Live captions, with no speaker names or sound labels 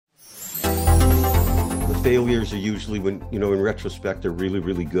failures are usually, when, in retrospect, are really,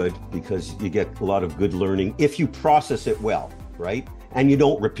 really good, because you get a lot of good learning if you process it well, right? And you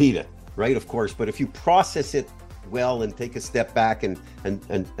don't repeat it, right? Of course, but if you process it well and take a step back and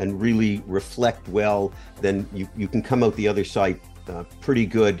really reflect well, then you can come out the other side pretty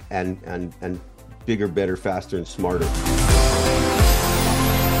good and bigger, better, faster, and smarter.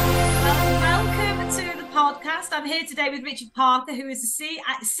 Welcome to the podcast. I'm here today with Richard Parker, who is the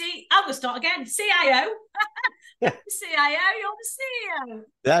I will start again. CIO. CIO, you're the CEO.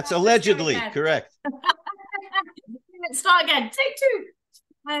 That's allegedly correct. Let's start again. Take two.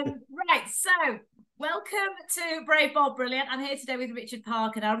 Right, so welcome to Brave, Bold, Brilliant. I'm here today with Richard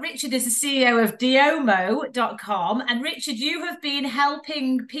Parker. Now, Richard is the CEO of Diomo.com. And Richard, you have been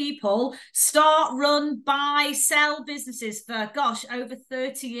helping people start, run, buy, sell businesses for, over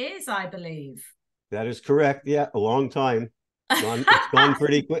 30 years, I believe. That is correct. Yeah, a long time. It's gone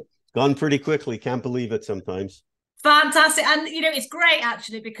pretty quick. Gone pretty quickly. Can't believe it sometimes. Fantastic. And, it's great,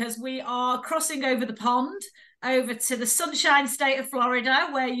 actually, because we are crossing over the pond over to the sunshine state of Florida,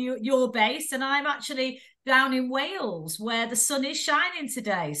 where you're based, and I'm actually down in Wales, where the sun is shining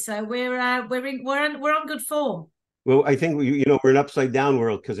today. So we're on good form. Well, I think we're an upside down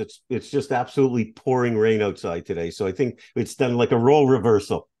world, because it's just absolutely pouring rain outside today. So I think it's done like a role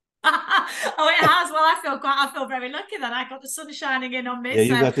reversal. Oh, it has. Well, I feel very lucky that I got the sun shining in on me. Yeah,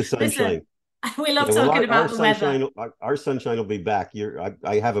 you got the sunshine. Listen, we love talking about the weather. Our sunshine will be back.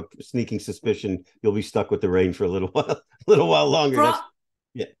 I have a sneaking suspicion you'll be stuck with the rain for a little while longer.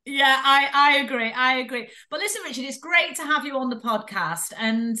 Yeah, I agree. But listen, Richard, it's great to have you on the podcast.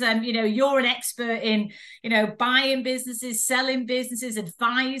 And, you're an expert in, buying businesses, selling businesses,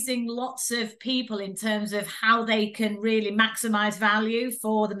 advising lots of people in terms of how they can really maximize value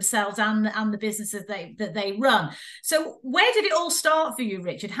for themselves and the businesses that they run. So where did it all start for you,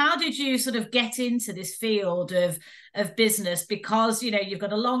 Richard? How did you sort of get into this field of business? Because, you've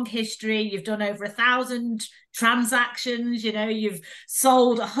got a long history, you've done over 1,000 transactions, you've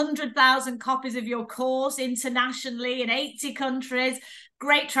sold 100,000 copies of your course internationally in 80 countries.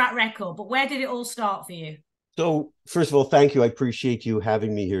 Great track record. But where did it all start for you? So first of all, thank you. I appreciate you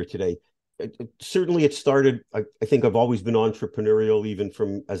having me here today. Certainly it started, I think I've always been entrepreneurial, even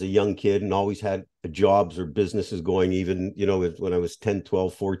from as a young kid, and always had jobs or businesses going, even, when I was 10,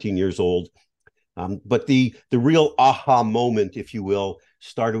 12, 14 years old. But the real aha moment, if you will,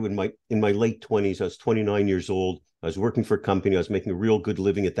 started in my late 20s. I was 29 years old. I was working for a company. I was making a real good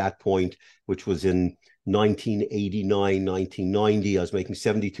living at that point, which was in 1989, 1990. I was making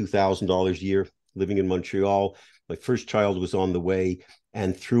 $72,000 a year, living in Montreal. My first child was on the way.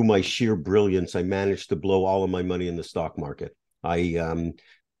 And through my sheer brilliance, I managed to blow all of my money in the stock market.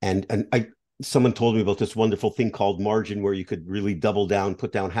 Someone told me about this wonderful thing called margin, where you could really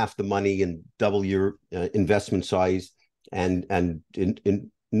put down half the money and double your investment size. And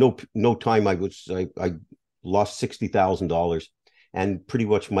in no time, I lost $60,000 and pretty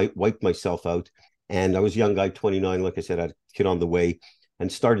much wiped myself out. And I was a young guy, 29, like I said, I had a kid on the way,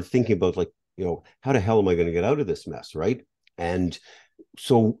 and started thinking about, how the hell am I going to get out of this mess, right? And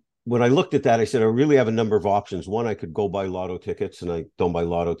so when I looked at that, I said, I really have a number of options. One, I could go buy lotto tickets, and I don't buy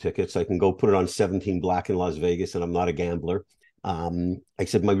lotto tickets. I can go put it on 17 black in Las Vegas, and I'm not a gambler. I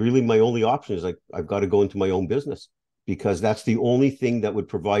said, my only option is I've got to go into my own business, because that's the only thing that would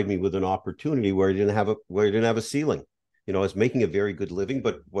provide me with an opportunity where I didn't have a ceiling. I was making a very good living,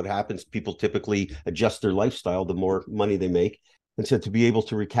 but what happens, people typically adjust their lifestyle the more money they make. And so to be able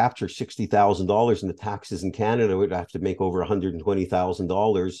to recapture $60,000 in the taxes in Canada, I would have to make over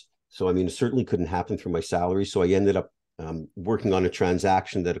 $120,000. So, it certainly couldn't happen through my salary. So I ended up working on a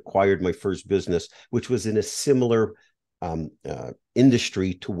transaction that acquired my first business, which was in a similar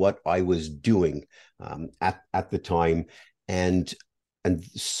industry to what I was doing at the time. And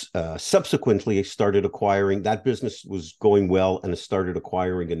subsequently, I started acquiring, that business was going well, and I started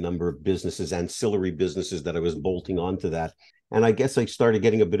acquiring a number of businesses, ancillary businesses, that I was bolting onto that. And I guess I started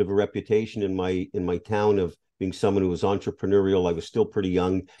getting a bit of a reputation in my town of being someone who was entrepreneurial. I was still pretty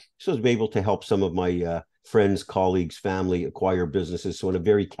young, so I was able to help some of my friends, colleagues, family acquire businesses. So in a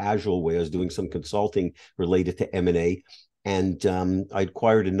very casual way, I was doing some consulting related to M&A. And I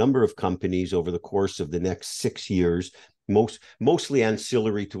acquired a number of companies over the course of the next 6 years, mostly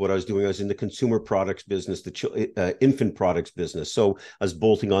ancillary to what I was doing. I was in the consumer products business, the infant products business. So I was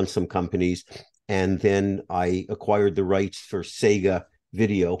bolting on some companies. And then I acquired the rights for Sega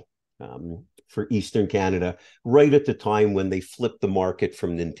Video for Eastern Canada, right at the time when they flipped the market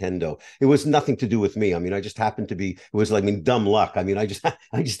from Nintendo. It was nothing to do with me. I just happened to be, it was like dumb luck. I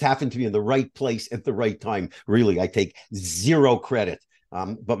just happened to be in the right place at the right time. Really, I take zero credit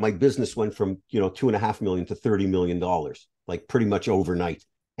But my business went from, 2.5 million to $30 million, like pretty much overnight.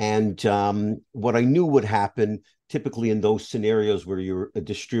 And what I knew would happen typically in those scenarios where you're a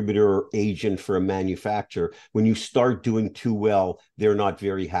distributor or agent for a manufacturer, when you start doing too well, they're not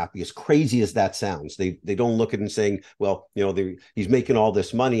very happy. As crazy as that sounds, they don't look at it and saying, well, he's making all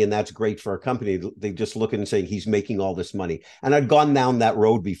this money and that's great for our company. They just look at it and saying he's making all this money. And I'd gone down that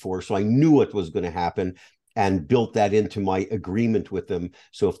road before, so I knew what was going to happen and built that into my agreement with them.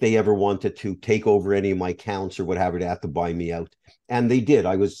 So if they ever wanted to take over any of my accounts or whatever, they had to buy me out. And they did.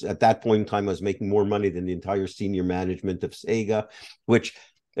 I was, at that point in time, I was making more money than the entire senior management of Sega, which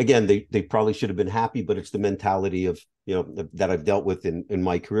again, they probably should have been happy, but it's the mentality of, that I've dealt with in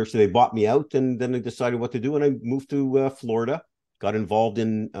my career. So they bought me out, and then I decided what to do. And I moved to Florida, got involved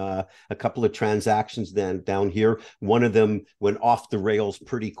in a couple of transactions down here. One of them went off the rails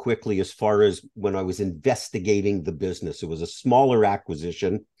pretty quickly as far as when I was investigating the business. It was a smaller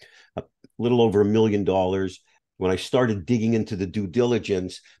acquisition, a little over $1 million. When I started digging into the due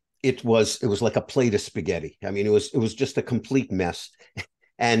diligence, it was like a plate of spaghetti. I mean, it was just a complete mess.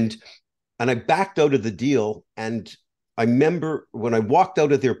 And I backed out of the deal. And I remember when I walked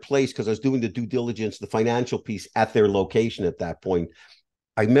out of their place, because I was doing the due diligence, the financial piece at their location at that point,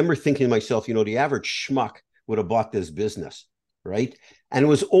 I remember thinking to myself, the average schmuck would have bought this business, right? And it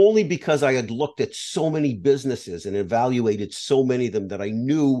was only because I had looked at so many businesses and evaluated so many of them that I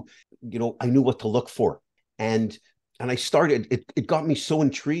knew what to look for. And I started, it got me so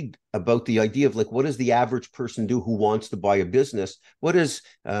intrigued about the idea of, like, what does the average person do who wants to buy a business? What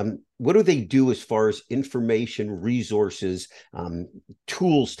do they do as far as information, resources,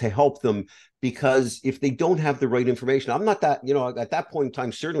 tools to help them? Because if they don't have the right information, I'm not that, at that point in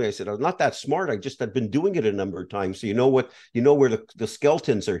time, certainly I said, I was not that smart. I just had been doing it a number of times. So where the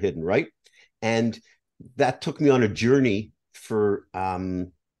skeletons are hidden, right? And that took me on a journey for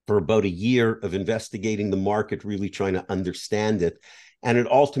about a year of investigating the market, really trying to understand it. And it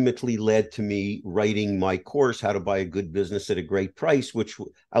ultimately led to me writing my course, How to Buy a Good Business at a Great Price, which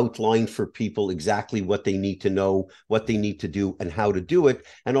outlined for people exactly what they need to know, what they need to do, and how to do it,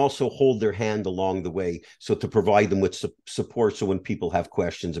 and also hold their hand along the way. So to provide them with support, so when people have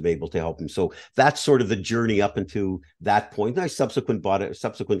questions, I'm able to help them. So that's sort of the journey up until that point. And I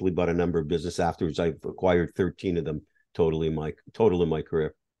subsequently bought a number of businesses afterwards. I've acquired 13 of them total in my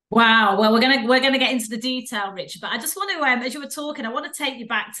career. Wow. Well, we're gonna get into the detail, Richard. But I just want to, as you were talking, I want to take you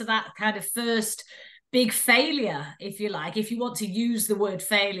back to that kind of first big failure, if you like, if you want to use the word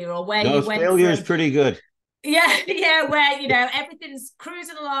failure, or where you went. Failure is pretty good. Yeah, where everything's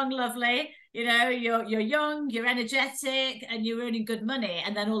cruising along lovely. You're young, you're energetic, and you're earning good money,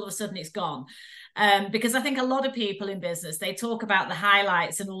 and then all of a sudden it's gone. Because I think a lot of people in business, they talk about the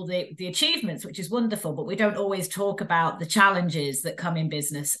highlights and all the achievements, which is wonderful, but we don't always talk about the challenges that come in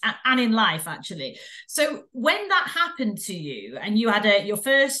business and in life, actually. So when that happened to you and you had your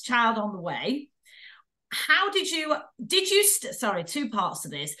first child on the way, how did you sorry, two parts to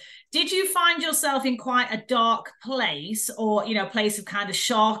this. Did you find yourself in quite a dark place, or, place of kind of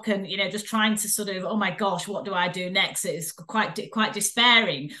shock and, just trying to sort of, oh my gosh, what do I do next? It's quite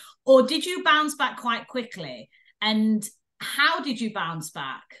despairing. Or did you bounce back quite quickly? And how did you bounce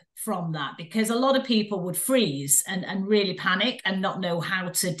back from that? Because a lot of people would freeze and really panic and not know how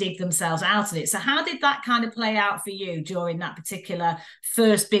to dig themselves out of it. So how did that kind of play out for you during that particular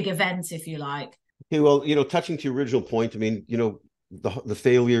first big event, if you like? Okay, well, touching to your original point, I mean, the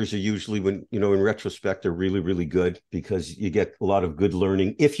failures are usually, when, in retrospect, are really, really good, because you get a lot of good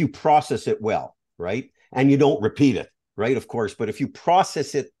learning if you process it well, right? And you don't repeat it, right? Of course, but if you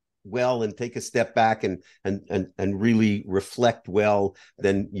process it well and take a step back and really reflect well,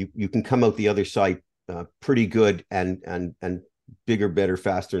 then you can come out the other side pretty good and bigger, better,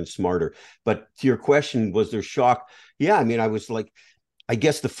 faster, and smarter. But to your question, was there shock? Yeah, I mean, I was like, I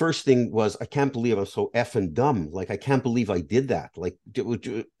guess the first thing was, I can't believe I'm so effing dumb. Like, I can't believe I did that. Like,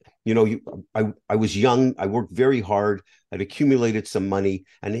 I was young. I worked very hard. I'd accumulated some money,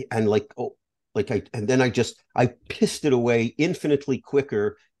 and then I pissed it away infinitely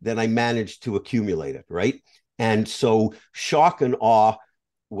quicker than I managed to accumulate it. Right. And so shock and awe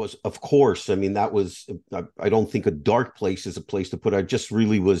was, of course, I mean, that was, I don't think a dark place is a place to put it. I just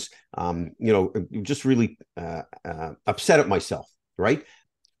really was, just really upset at myself. Right.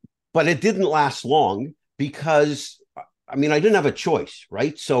 But it didn't last long, because, I mean, I didn't have a choice.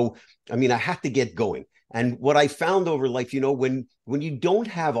 Right. So, I mean, I had to get going. And what I found over life, when you don't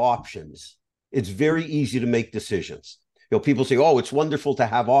have options, it's very easy to make decisions. People say, oh, it's wonderful to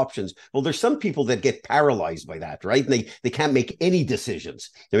have options. Well, there's some people that get paralyzed by that, right? And they can't make any decisions.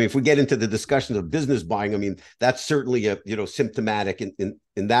 I mean, if we get into the discussions of business buying, I mean, that's certainly symptomatic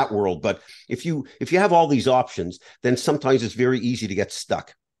in that world. But if you have all these options, then sometimes it's very easy to get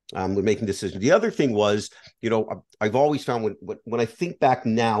stuck with making decisions. The other thing was, I've always found when I think back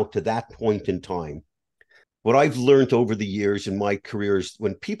now to that point in time, what I've learned over the years in my career is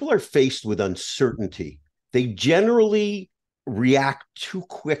when people are faced with uncertainty, they generally react too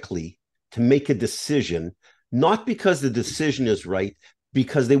quickly to make a decision, not because the decision is right,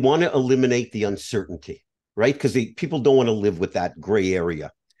 because they want to eliminate the uncertainty, right? Because people don't want to live with that gray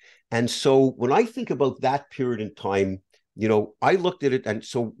area. And so when I think about that period in time, I looked at it. And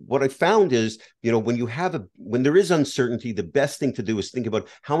so what I found is, when there is uncertainty, the best thing to do is think about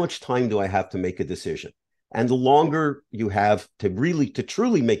how much time do I have to make a decision? And the longer you have to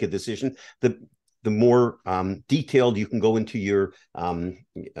truly make a decision, the more detailed you can go into your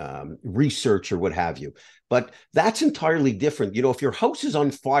research or what have you. But that's entirely different. If your house is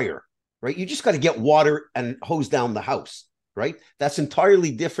on fire, right, you just got to get water and hose down the house, right? That's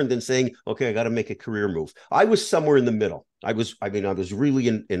entirely different than saying, okay, I got to make a career move. I was somewhere in the middle. I was really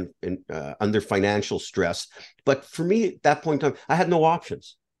in under financial stress. But for me, at that point in time, I had no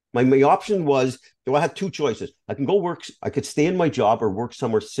options. My option was, I had two choices. I could stay in my job or work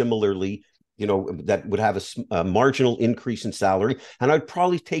somewhere similarly, that would have a marginal increase in salary. And I'd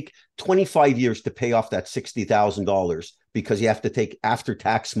probably take 25 years to pay off that $60,000 because you have to take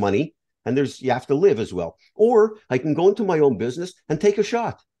after-tax money and you have to live as well. Or I can go into my own business and take a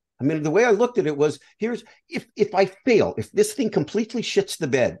shot. I mean, the way I looked at it was, if I fail, if this thing completely shits the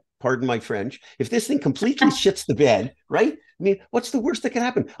bed, pardon my French, if this thing completely shits the bed, right? I mean, what's the worst that can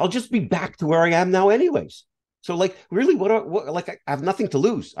happen? I'll just be back to where I am now anyways. So really, I have nothing to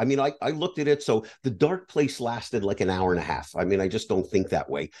lose. I mean, I looked at it. So the dark place lasted like an hour and a half. I mean, I just don't think that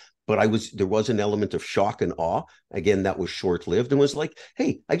way. But there was an element of shock and awe. Again, that was short-lived and was like,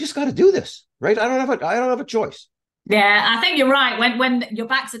 hey, I just got to do this, right? I don't have a choice. Yeah, I think you're right. When your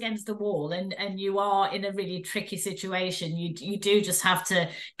back's against the wall and you are in a really tricky situation, you do just have to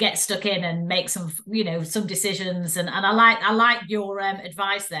get stuck in and make some decisions. And I like your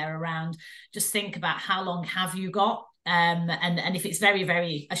advice there around just think about how long have you got. And if it's very,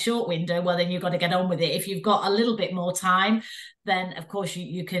 very a short window, well, then you've got to get on with it. If you've got a little bit more time, then of course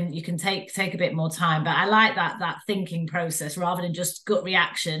you can take a bit more time. But I like that thinking process rather than just gut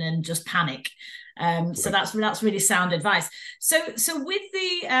reaction and just panic. So that's really sound advice. So with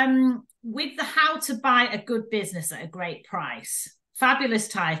the how to buy a good business at a great price, fabulous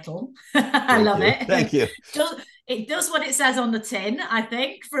title. I love it. Thank you. It does what it says on the tin, I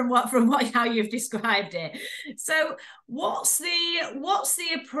think, from how you've described it. So what's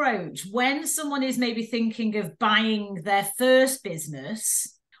the approach when someone is maybe thinking of buying their first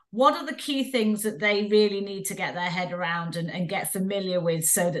business? What are the key things that they really need to get their head around and get familiar with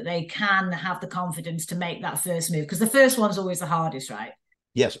so that they can have the confidence to make that first move? Because the first one's always the hardest, right?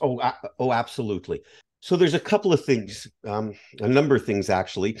 Yes. Oh, absolutely. So there's a couple of things, a number of things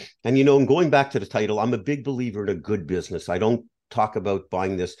actually. And, and going back to the title, I'm a big believer in a good business. I don't talk about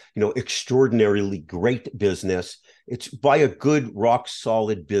buying this, extraordinarily great business. It's buy a good, rock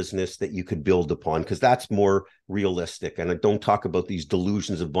solid business that you could build upon, because that's more realistic. And I don't talk about these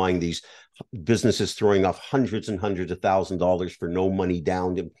delusions of buying these businesses throwing off hundreds and hundreds of $1,000s for no money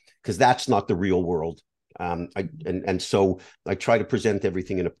down, because that's not the real world. So I try to present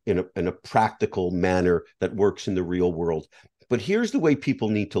everything in a practical manner that works in the real world. But here's the way people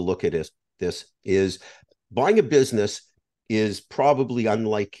need to look at this is buying a business is probably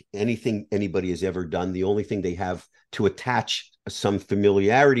unlike anything anybody has ever done. The only thing they have to attach some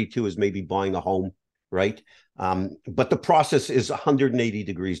familiarity to is maybe buying a home, right? But the process is 180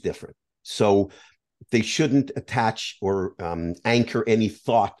 degrees different. So they shouldn't attach or anchor any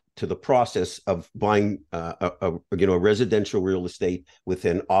thought to the process of buying a residential real estate with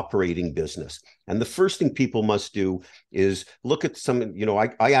an operating business. And the first thing people must do is look at some,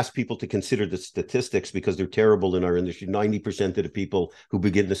 I ask people to consider the statistics because they're terrible in our industry. 90% of the people who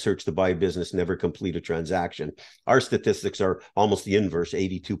begin to search to buy a business never complete a transaction. Our statistics are almost the inverse.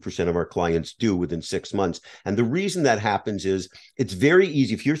 82% of our clients do within 6 months. And the reason that happens is it's very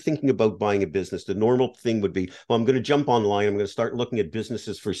easy. If you're thinking about buying a business, the normal thing would be, well, I'm going to jump online. I'm going to start looking at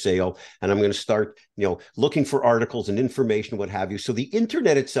businesses for sale, and I'm going to start, looking for articles and information, what have you. So the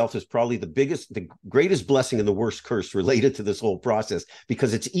internet itself is probably the greatest blessing and the worst curse related to this whole process,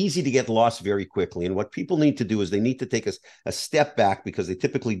 because it's easy to get lost very quickly. And what people need to do is they need to take a step back, because they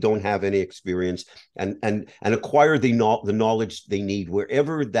typically don't have any experience, and acquire the knowledge they need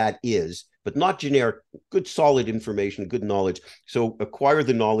wherever that is but not generic, good, solid information, good knowledge. So acquire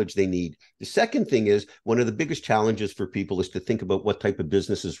the knowledge they need. The second thing is, one of the biggest challenges for people is to think about what type of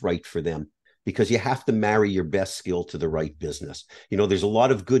business is right for them, because you have to marry your best skill to the right business. There's a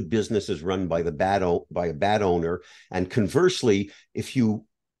lot of good businesses run by a bad owner. And conversely, if you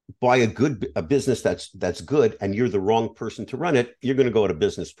buy a business that's good and you're the wrong person to run it, you're going to go out of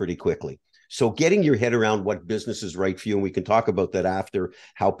business pretty quickly. So getting your head around what business is right for you, and we can talk about that after,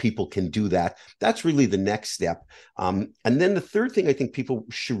 how people can do that. That's really the next step. And then the third thing I think people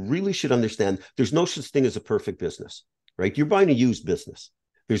should understand, there's no such thing as a perfect business, right? You're buying a used business.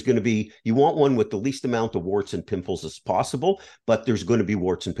 You want one with the least amount of warts and pimples as possible, but there's going to be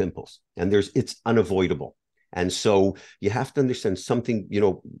warts and pimples, and it's unavoidable. And so you have to understand something,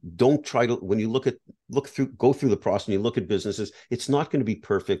 don't try to, when you go through the process and you look at businesses, it's not going to be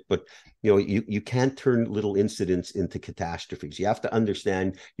perfect, but you can't turn little incidents into catastrophes. You have to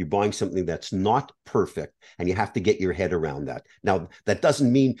understand you're buying something that's not perfect, and you have to get your head around that. Now, that doesn't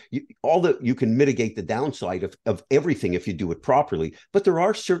mean you can mitigate the downside of everything if you do it properly, but there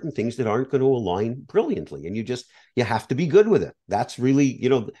are certain things that aren't going to align brilliantly, and you have to be good with it. That's really,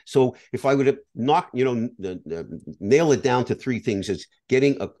 so if I would have nail it down to three things, is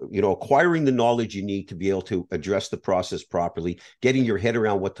acquiring the knowledge you need to be able to address the process properly, getting your head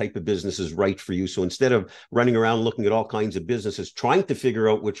around what type of business is right for you. So instead of running around looking at all kinds of businesses, trying to figure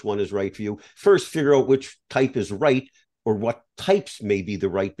out which one is right for you, first figure out which type is right, or what types may be the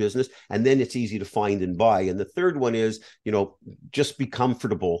right business, and then it's easy to find and buy. And the third one is, just be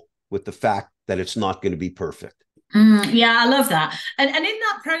comfortable with the fact that it's not going to be perfect. Yeah, I love that. And in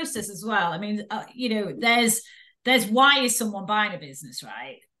that process as well, I mean, there's why is someone buying a business,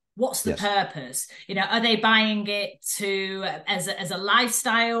 right? What's the purpose? Are they buying it as a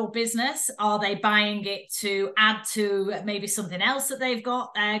lifestyle business? Are they buying it to add to maybe something else that they've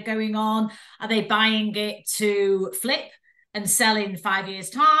got going on? Are they buying it to flip and sell in 5 years'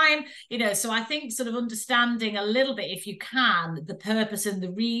 time? So I think sort of understanding a little bit, if you can, the purpose and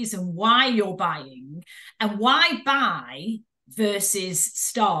the reason why you're buying, and why buy versus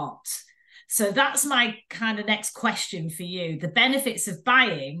start. So that's my kind of next question for you. The benefits of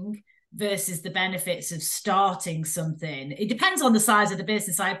buying versus the benefits of starting something. It depends on the size of the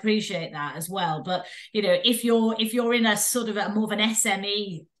business. I appreciate that as well. But, if you're in a sort of a more of an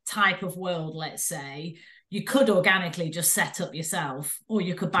SME type of world, let's say, you could organically just set up yourself, or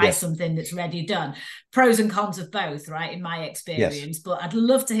you could buy something that's ready done. Pros and cons of both, right, in my experience. Yes. But I'd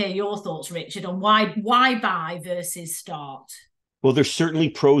love to hear your thoughts, Richard, on why buy versus start. Well, there's certainly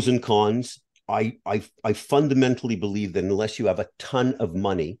pros and cons. I fundamentally believe that unless you have a ton of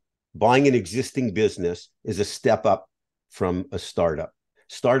money, buying an existing business is a step up from a startup.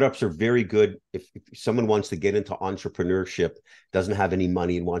 Startups are very good if someone wants to get into entrepreneurship, doesn't have any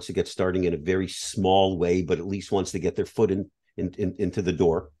money, and wants to get starting in a very small way, but at least wants to get their foot into the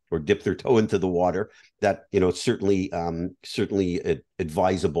door, or dip their toe into the water. That it's certainly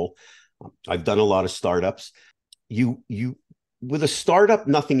advisable. I've done a lot of startups. With a startup,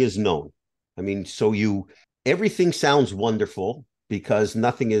 nothing is known. I mean, so everything sounds wonderful because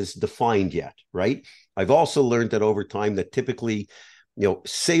nothing is defined yet, right? I've also learned that over time that typically,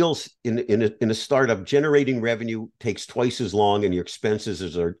 sales in a startup, generating revenue takes twice as long, and your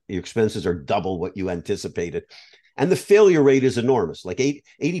expenses are double what you anticipated. And the failure rate is enormous. Like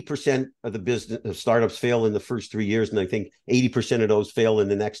 80% of the business of startups fail in the first 3 years, and I think 80% of those fail in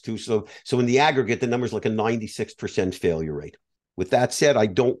the next two. So in the aggregate, the number is like a 96% failure rate. With that said, I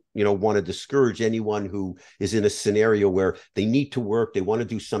don't, want to discourage anyone who is in a scenario where they need to work, they want to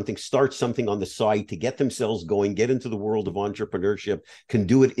do something, start something on the side to get themselves going, get into the world of entrepreneurship, can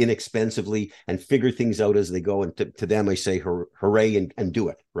do it inexpensively and figure things out as they go. And to them, I say, hooray, and do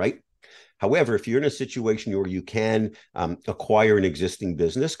it, right? However, if you're in a situation where you can acquire an existing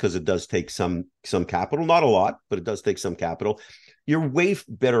business, because it does take some capital, not a lot, but it does take some capital, you're way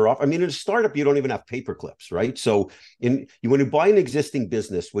better off. I mean, in a startup, you don't even have paper clips, right? So when you buy an existing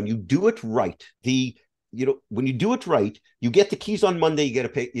business, when you do it right, when you do it right, you get the keys on Monday,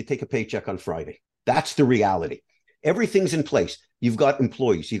 you take a paycheck on Friday. That's the reality. Everything's in place. You've got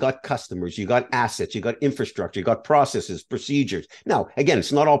employees, you got customers, you got assets, you got infrastructure, you got processes, procedures. Now, again,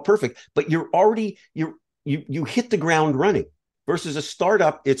 it's not all perfect, but you hit the ground running. Versus a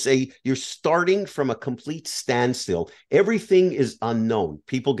startup, you're starting from a complete standstill. Everything is unknown.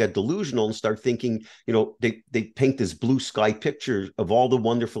 People get delusional and start thinking, they paint this blue sky picture of all the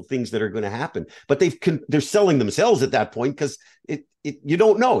wonderful things that are going to happen. But they're selling themselves at that point, because you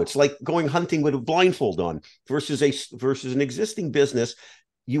don't know. It's like going hunting with a blindfold on. Versus an existing business,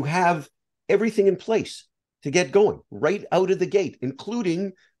 you have everything in place to get going right out of the gate,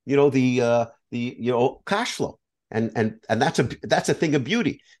 including the cash flow, and that's a thing of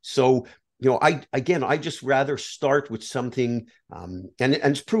beauty. So I just rather start with something, and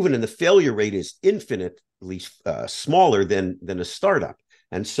it's proven, and the failure rate is infinitely smaller than a startup.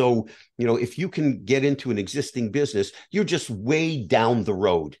 And so, if you can get into an existing business, you're just way down the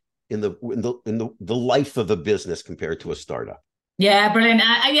road in the life of a business compared to a startup. Yeah, brilliant.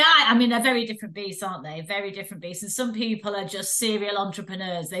 Yeah, I mean, they're very different beasts, aren't they? Very different beasts. And some people are just serial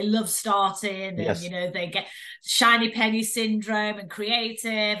entrepreneurs. They love starting and, Yes. they get shiny penny syndrome and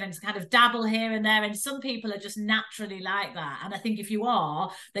creative and kind of dabble here and there. And some people are just naturally like that. And I think if you are,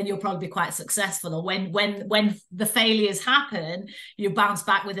 then you'll probably be quite successful. Or when the failures happen, you bounce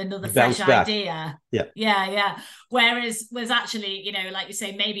back with another You fresh bounce back. idea. Yeah. Yeah. Whereas actually, like you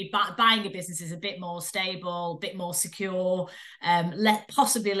say, maybe buying a business is a bit more stable, a bit more secure,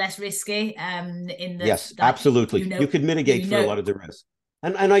 possibly less risky. In Yes, that absolutely. You could mitigate for a lot of the risk.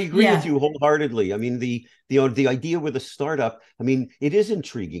 And I agree with yeah, you wholeheartedly. I mean, the idea with a startup, I mean, it is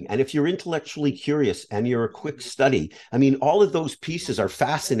intriguing. And if you're intellectually curious and you're a quick study, I mean, all of those pieces are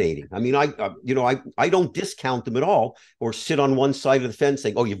fascinating. I mean, I don't discount them at all or sit on one side of the fence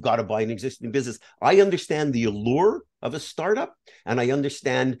saying, "Oh, you've got to buy an existing business." I understand the allure of a startup, and I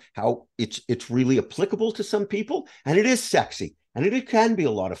understand how it's really applicable to some people, and it is sexy. And it can be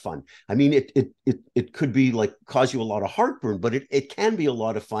a lot of fun. I mean, it could be like cause you a lot of heartburn, but it can be a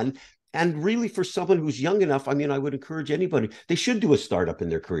lot of fun. And really, for someone who's young enough, I mean, I would encourage anybody, they should do a startup in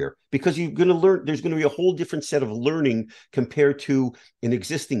their career, because you're going to learn, there's going to be a whole different set of learning compared to an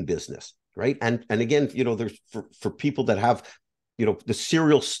existing business, right? And again, there's for people that have, the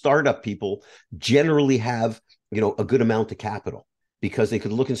serial startup people generally have, a good amount of capital, because they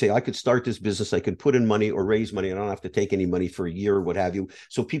could look and say, I could start this business, I could put in money or raise money, I don't have to take any money for a year or what have you.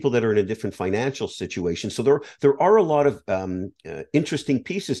 So people that are in a different financial situation. So there are a lot of interesting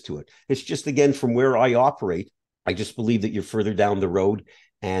pieces to it. It's just, again, from where I operate, I just believe that you're further down the road.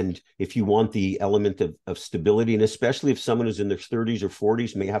 And if you want the element of stability, and especially if someone is in their 30s or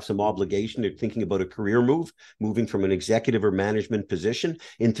 40s, may have some obligation, they're thinking about a career moving from an executive or management position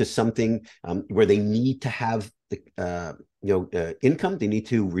into something where they need to have the income, they need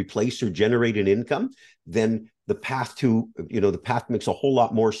to replace or generate an income, then the path makes a whole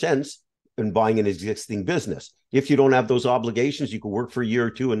lot more sense than buying an existing business. If you don't have those obligations, you can work for a year or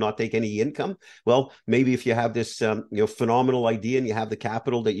two and not take any income. Well, maybe if you have this phenomenal idea and you have the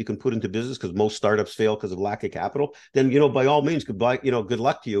capital that you can put into business, because most startups fail because of lack of capital, then by all means, good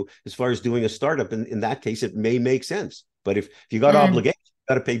luck to you as far as doing a startup. In that case, it may make sense. But if you got obligations,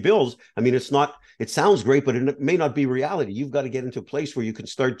 got to pay bills. I mean, it sounds great, but it may not be reality. You've got to get into a place where you can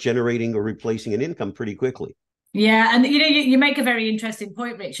start generating or replacing an income pretty quickly. Yeah, and you make a very interesting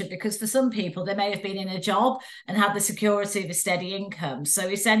point, Richard, because for some people they may have been in a job and had the security of a steady income. So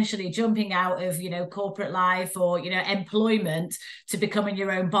essentially jumping out of, corporate life or, employment to becoming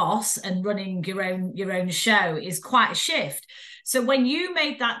your own boss and running your own show is quite a shift. So when you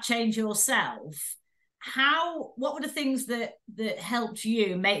made that change yourself, what were the things that helped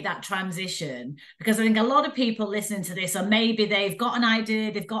you make that transition? Because I think a lot of people listening to this, or maybe they've got an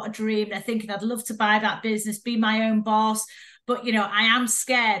idea, they've got a dream, they're thinking, I'd love to buy that business, be my own boss, but I am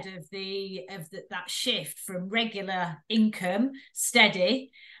scared of that shift from regular income,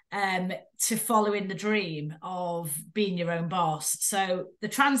 steady, to following the dream of being your own boss. So the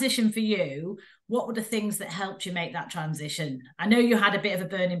transition for you, what were the things that helped you make that transition? I know you had a bit of a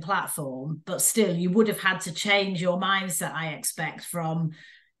burning platform, but still you would have had to change your mindset, I expect, from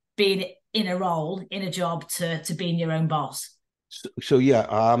being in a role, in a job, to being your own boss. So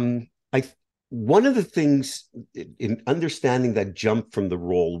yeah, one of the things in understanding that jump from the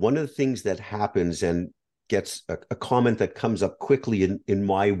role, one of the things that happens and gets a comment that comes up quickly in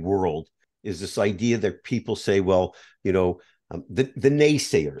my world is this idea that people say, well, the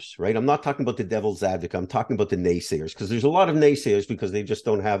naysayers, right? I'm not talking about the devil's advocate. I'm talking about the naysayers, because there's a lot of naysayers because they just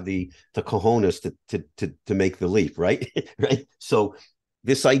don't have the cojones to make the leap, right? Right. So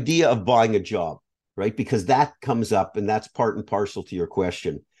this idea of buying a job, right? Because that comes up, and that's part and parcel to your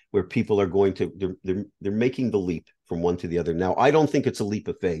question, where people are going to, they're making the leap from one to the other. Now, I don't think it's a leap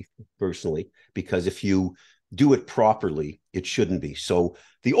of faith personally, because if you do it properly, it shouldn't be. So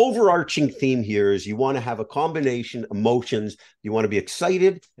the overarching theme here is you want to have a combination emotions. You want to be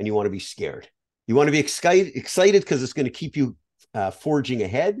excited and you want to be scared. You want to be excited because it's going to keep you forging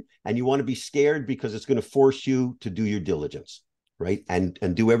ahead, and you want to be scared because it's going to force you to do your diligence, right? And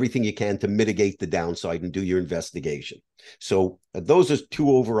do everything you can to mitigate the downside and do your investigation. So those are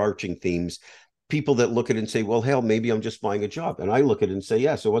two overarching themes. People that look at it and say, well, hell, maybe I'm just buying a job. And I look at it and say,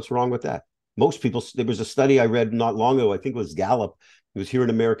 yeah, so what's wrong with that? Most people, there was a study I read not long ago, I think it was Gallup, it was here in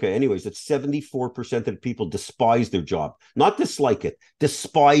America anyways, that 74% of people despise their job, not dislike it,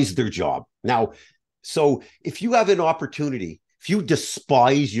 despise their job. Now, so if you have an opportunity, if you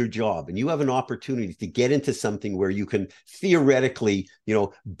despise your job and you have an opportunity to get into something where you can theoretically,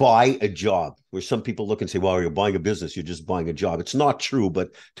 buy a job, where some people look and say, well, you're buying a business, you're just buying a job. It's not true, but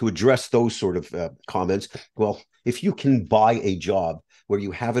to address those sort of comments, well, if you can buy a job where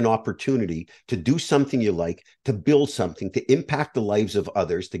you have an opportunity to do something you like, to build something, to impact the lives of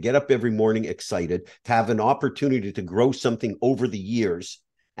others, to get up every morning excited, to have an opportunity to grow something over the years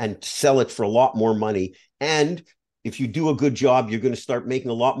and sell it for a lot more money, and if you do a good job, you're going to start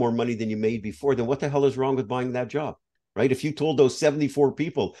making a lot more money than you made before, then what the hell is wrong with buying that job, right? If you told those 74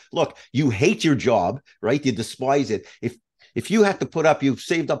 people, look, you hate your job, right? You despise it. If you had to put up, you've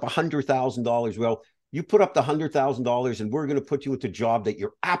saved up $100,000, well, you put up the $100,000 and we're going to put you into a job that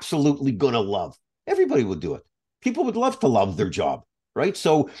you're absolutely going to love. Everybody would do it. People would love to love their job, right?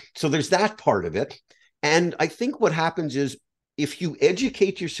 So there's that part of it. And I think what happens is, if you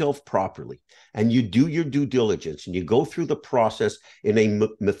educate yourself properly and you do your due diligence and you go through the process in a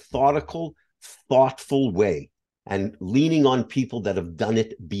methodical, thoughtful way, and leaning on people that have done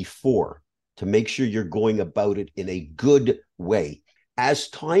it before to make sure you're going about it in a good way, as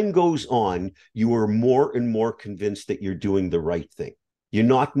time goes on, you are more and more convinced that you're doing the right thing. You're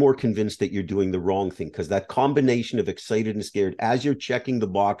not more convinced that you're doing the wrong thing, because that combination of excited and scared, as you're checking the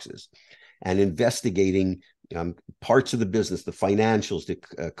boxes and investigating parts of the business, the financials,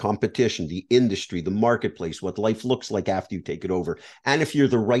 the competition, the industry, the marketplace, what life looks like after you take it over. And if you're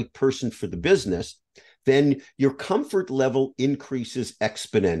the right person for the business, then your comfort level increases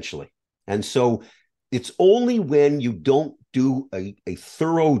exponentially. And so it's only when you don't do a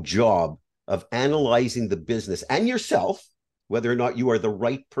thorough job of analyzing the business and yourself, whether or not you are the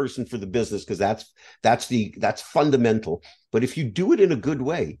right person for the business, because that's fundamental. But if you do it in a good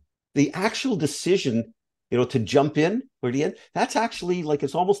way, the actual decision to jump in or the end, that's actually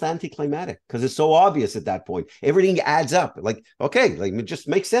it's almost anticlimactic, because it's so obvious at that point. Everything adds up. Okay, it just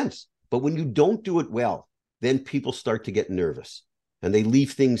makes sense. But when you don't do it well, then people start to get nervous and they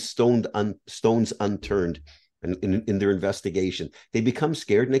leave things stones unturned in their investigation. They become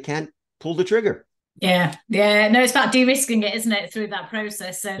scared and they can't pull the trigger. Yeah. No, it's about de-risking it, isn't it, through that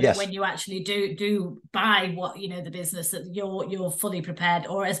process, so that when you actually do buy what the business, that you're fully prepared,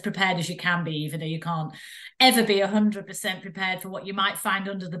 or as prepared as you can be, even though you can't ever be 100% prepared for what you might find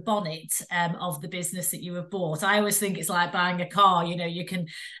under the bonnet of the business that you have bought. I always think it's like buying a car. You can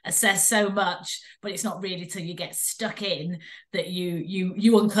assess so much, but it's not really till you get stuck in that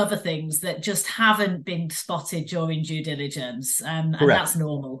you uncover things that just haven't been spotted during due diligence, and that's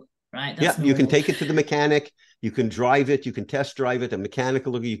normal. Right. That's normal. You can take it to the mechanic. You can drive it. You can test drive it. A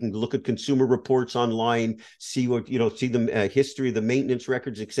mechanical. You can look at consumer reports online, see what see the history, the maintenance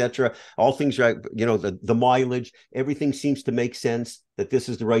records, etc. All things right. The mileage. Everything seems to make sense that this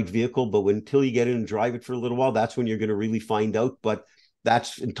is the right vehicle. But until you get in and drive it for a little while, that's when you're going to really find out. But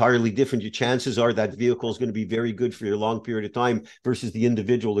that's entirely different. Your chances are that vehicle is going to be very good for your long period of time versus the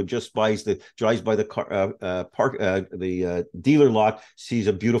individual that just drives by the car, the dealer lot, sees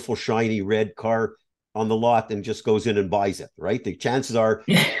a beautiful shiny red car on the lot and just goes in and buys it. Right? The chances are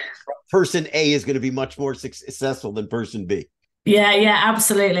person A is going to be much more successful than person B. Yeah,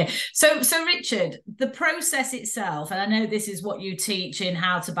 absolutely. So Richard, the process itself, and I know this is what you teach in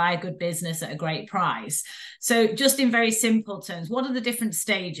How to Buy a Good Business at a Great Price. So just in very simple terms, what are the different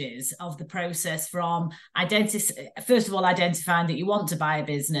stages of the process from first of all, identifying that you want to buy a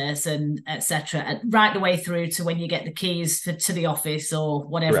business and etc., right the way through to when you get the keys to the office or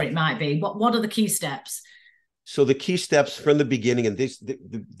whatever Correct. It might be? What are the key steps? So the key steps from the beginning, and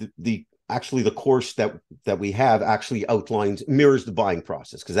actually the course that we have actually mirrors the buying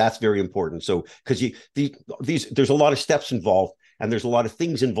process, because that's very important. So because there's a lot of steps involved, and there's a lot of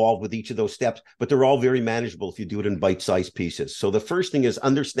things involved with each of those steps, but they're all very manageable if you do it in bite-sized pieces. So the first thing is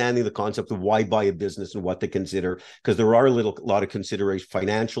understanding the concept of why buy a business and what to consider, because there are a lot of considerations,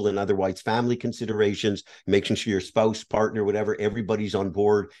 financial and otherwise, family considerations, making sure your spouse, partner, whatever, everybody's on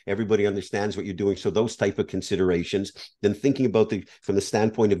board, everybody understands what you're doing. So those type of considerations. Then thinking about from the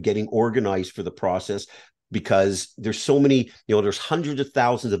standpoint of getting organized for the process, because there's so many, there's hundreds of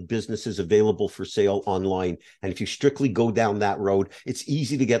thousands of businesses available for sale online. And if you strictly go down that road, it's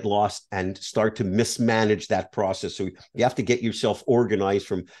easy to get lost and start to mismanage that process. So you have to get yourself organized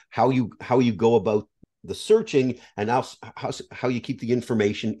from how you go about the searching, and how you keep the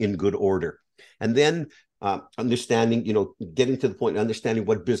information in good order. And then understanding, getting to the point of understanding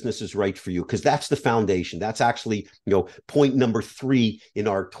what business is right for you, because that's the foundation. That's actually, point number 3 in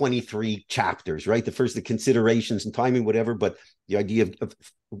our 23 chapters, right? The first, the considerations and timing, whatever, but the idea of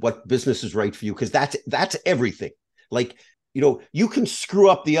what business is right for you, because that's everything. Like, you can screw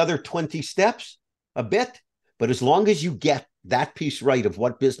up the other 20 steps a bit, but as long as you get that piece right of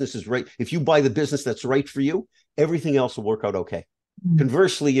what business is right, if you buy the business that's right for you, everything else will work out okay.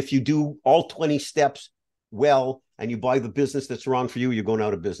 Conversely, if you do all 20 steps well and you buy the business that's wrong for you, you're going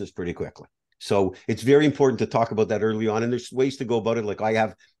out of business pretty quickly. So it's very important to talk about that early on. And there's ways to go about it. Like I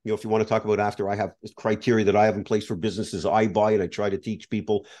have, if you want to talk about after, I have criteria that I have in place for businesses I buy, and I try to teach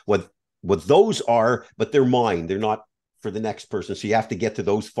people what those are, but they're mine. They're not for the next person. So you have to get to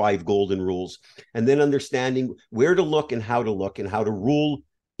those 5 golden rules, and then understanding where to look and how to rule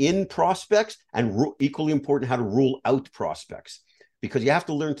in prospects, and equally important, how to rule out prospects, because you have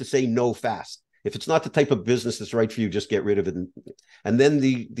to learn to say no fast. If it's not the type of business that's right for you, just get rid of it. And then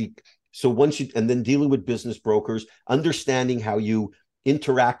then dealing with business brokers, understanding how you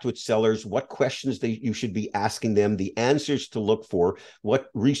interact with sellers, what questions you should be asking them, the answers to look for, what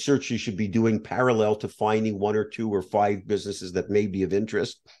research you should be doing parallel to finding 1 or 2 or 5 businesses that may be of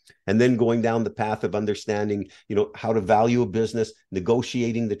interest, and then going down the path of understanding, how to value a business,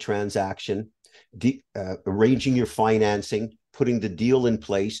 negotiating the transaction, arranging your financing, putting the deal in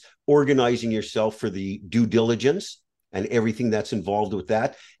place, organizing yourself for the due diligence and everything that's involved with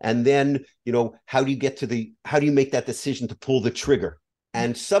that. And then, how do you make that decision to pull the trigger?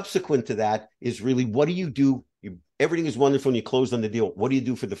 And subsequent to that is really, what do you do? Everything is wonderful and you closed on the deal. What do you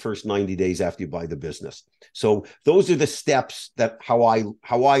do for the first 90 days after you buy the business? So those are the steps that how I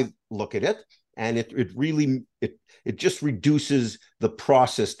look at it. And it really just reduces the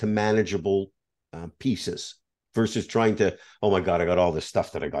process to manageable pieces, versus trying to, oh my God, I got all this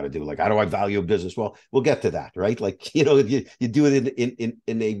stuff that I got to do. Like, how do I value a business? Well, we'll get to that, right? Like, you do it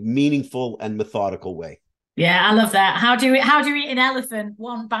in a meaningful and methodical way. Yeah, I love that. How do you eat an elephant?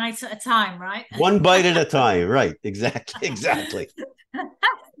 One bite at a time, right? One bite at a time, right? Exactly.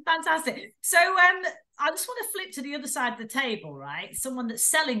 Fantastic. So I just want to flip to the other side of the table, right? Someone that's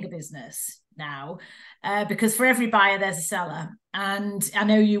selling a business now, because for every buyer there's a seller. And I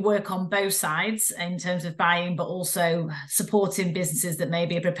know you work on both sides in terms of buying, but also supporting businesses that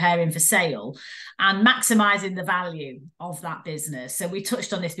maybe are preparing for sale and maximizing the value of that business. So we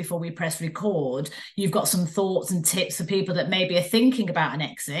touched on this before we press record. You've got some thoughts and tips for people that maybe are thinking about an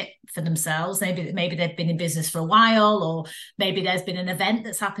exit for themselves. Maybe they've been in business for a while, or maybe there's been an event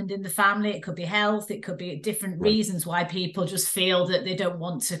that's happened in the family. It could be health. It could be different reasons why people just feel that they don't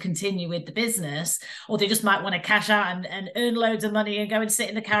want to continue with the business, or they just might want to cash out and earn loads of money and go and sit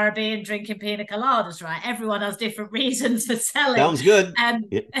in the Caribbean drinking pina coladas, right? Everyone has different reasons for selling. Sounds good.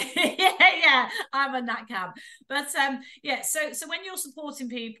 Yeah, I'm in that camp. But so when you're supporting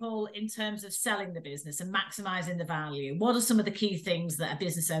people in terms of selling the business and maximizing the value, what are some of the key things that a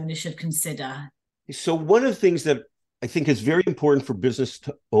business owner should consider? So one of the things that I think is very important for business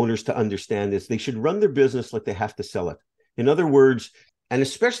owners to understand is they should run their business like they have to sell it. In other words, and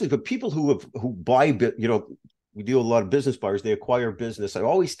especially for people who buy, we deal with a lot of business buyers, they acquire business. I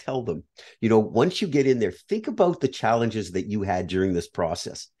always tell them, once you get in there, think about the challenges that you had during this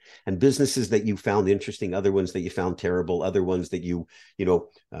process, and businesses that you found interesting, other ones that you found terrible, other ones that you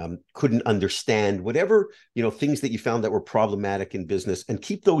couldn't understand, whatever, things that you found that were problematic in business, and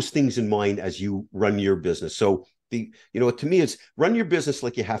keep those things in mind as you run your business. So to me, it's run your business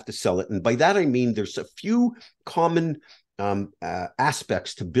like you have to sell it. And by that, I mean, there's a few common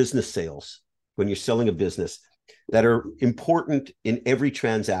aspects to business sales when you're selling a business that are important in every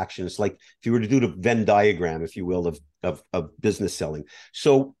transaction. It's like if you were to do the Venn diagram, if you will, of business selling.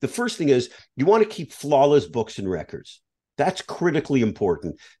 So the first thing is you want to keep flawless books and records. That's critically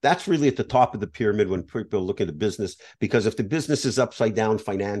important. That's really at the top of the pyramid when people look at a business, because if the business is upside down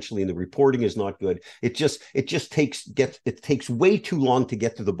financially and the reporting is not good, it takes way too long to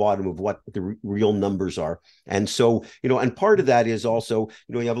get to the bottom of what the real numbers are. And so, and part of that is also,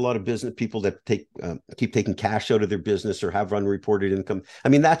 you have a lot of business people that keep taking cash out of their business or have unreported income. I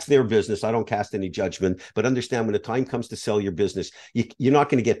mean, that's their business. I don't cast any judgment, but understand when the time comes to sell your business, you're not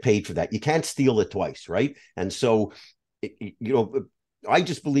going to get paid for that. You can't steal it twice, right? And so, I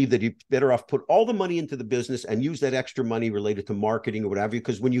just believe that you're better off put all the money into the business and use that extra money related to marketing or whatever,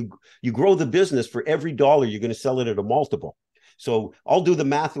 because when you grow the business, for every dollar, you're going to sell it at a multiple. So I'll do the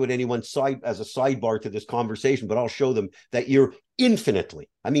math with anyone as a sidebar to this conversation, but I'll show them that you're infinitely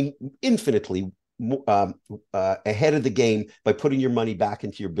ahead of the game by putting your money back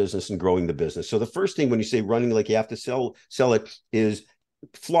into your business and growing the business. So the first thing when you say running like you have to sell it is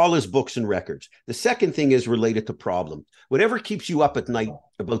flawless books and records. The second thing is related to problem. Whatever keeps you up at night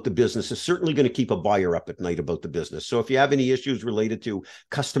about the business is certainly going to keep a buyer up at night about the business. So if you have any issues related to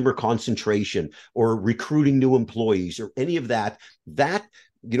customer concentration or recruiting new employees or any of that, that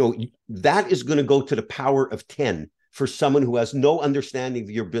is going to go to the power of 10 for someone who has no understanding of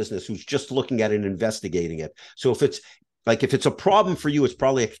your business, who's just looking at it and investigating it. So if it's a problem for you, it's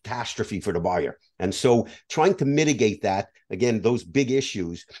probably a catastrophe for the buyer. And so trying to mitigate that, again, those big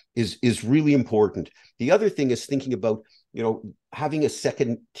issues is really important. The other thing is thinking about, having a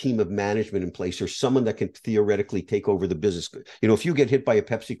second team of management in place, or someone that can theoretically take over the business. If you get hit by a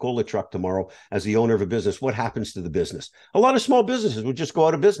Pepsi Cola truck tomorrow as the owner of a business, what happens to the business? A lot of small businesses would just go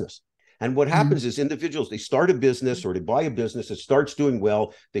out of business. And what happens is individuals, they start a business or they buy a business, it starts doing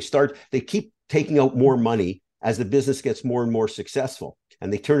well. They keep taking out more money as the business gets more and more successful,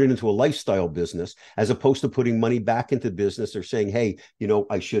 and they turn it into a lifestyle business, as opposed to putting money back into business or saying, hey,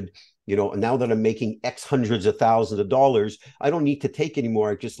 I should, now that I'm making X hundreds of thousands of dollars, I don't need to take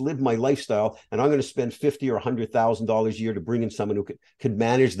anymore. I just live my lifestyle, and I'm going to spend $50,000 or $100,000 a year to bring in someone who could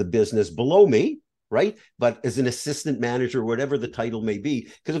manage the business below me, right? But as an assistant manager, whatever the title may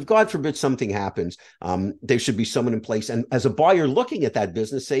be, because if God forbid something happens, there should be someone in place. And as a buyer looking at that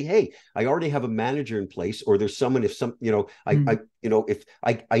business, say, hey, I already have a manager in place, or there's someone, if I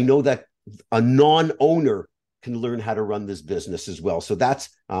know that a non-owner can learn how to run this business as well. So that's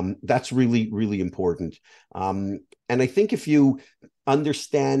really, really important. And I think if you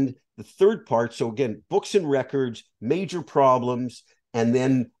understand the third part, so again, books and records, major problems, and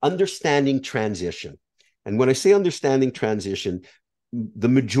then understanding transition. And when I say understanding transition, the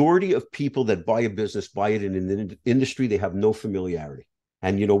majority of people that buy a business buy it in an industry they have no familiarity.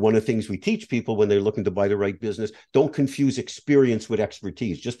 And, one of the things we teach people when they're looking to buy the right business, don't confuse experience with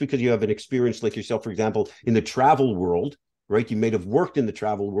expertise. Just because you have an experience like yourself, for example, in the travel world, right? You may have worked in the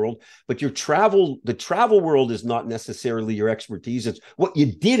travel world, but the travel world is not necessarily your expertise. It's what you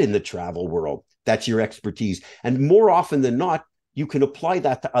did in the travel world. That's your expertise. And more often than not, you can apply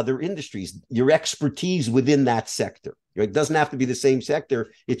that to other industries, your expertise within that sector. It doesn't have to be the same sector.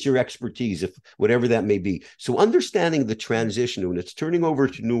 It's your expertise, if whatever that may be. So understanding the transition when it's turning over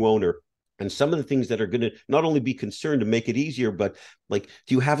to a new owner, and some of the things that are going to not only be concerned to make it easier, but do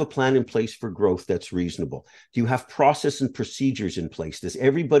you have a plan in place for growth that's reasonable? Do you have process and procedures in place? Does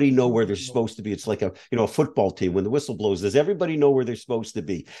everybody know where they're supposed to be? It's like a football team. When the whistle blows, does everybody know where they're supposed to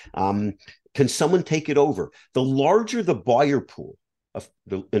be? Can someone take it over? The larger the buyer pool,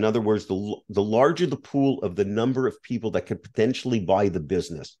 in other words, the larger the pool of the number of people that could potentially buy the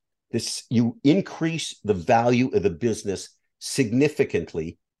business, you increase the value of the business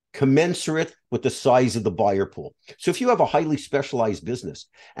significantly, commensurate with the size of the buyer pool. So if you have a highly specialized business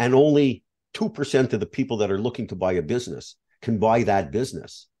and only 2% of the people that are looking to buy a business can buy that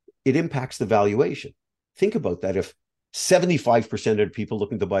business, it impacts the valuation. Think about that. If 75% of the people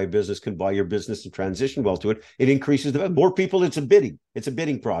looking to buy a business can buy your business and transition well to it, it increases the more people. It's a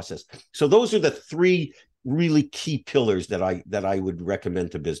bidding process. So those are the three really key pillars that I would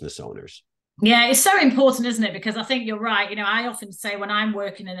recommend to business owners. Yeah, it's so important, isn't it? Because I think you're right. I often say when I'm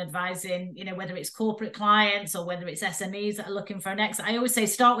working and advising, whether it's corporate clients or whether it's SMEs that are looking for an exit, I always say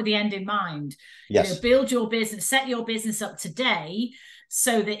start with the end in mind. Yes. Build your business, set your business up today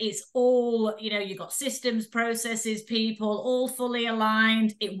so that it's all, you've got systems, processes, people, all fully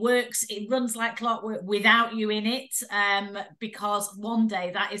aligned. It works, it runs like clockwork without you in it, because one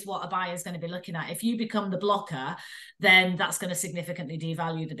day that is what a buyer is going to be looking at. If you become the blocker, then that's going to significantly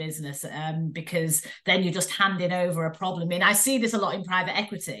devalue the business, because then you're just handing over a problem. I see this a lot in private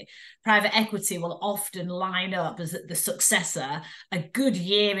equity. Private equity will often line up as the successor a good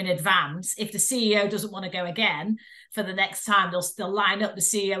year in advance. If the CEO doesn't want to go again for the next time, they'll line up the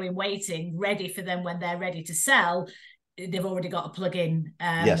CEO in waiting, ready for them when they're ready to sell. They've already got a plug-in,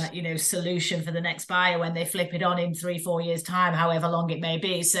 solution for the next buyer when they flip it on in 3-4 years' time, however long it may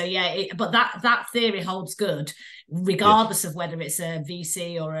be. So but that theory holds good, regardless of whether it's a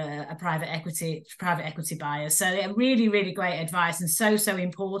VC or a private equity buyer. So really, really great advice, and so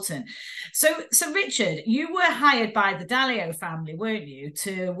important. So Richard, you were hired by the Dalio family, weren't you,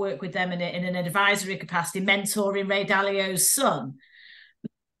 to work with them in an advisory capacity, mentoring Ray Dalio's son.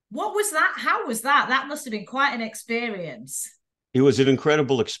 What was that? How was that? That must have been quite an experience. It was an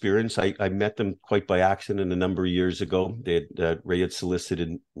incredible experience. I met them quite by accident a number of years ago. Ray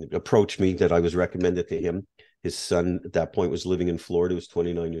had approached me that I was recommended to him. His son at that point was living in Florida. He was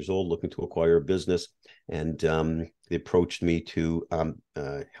 29 years old, looking to acquire a business. And they approached me to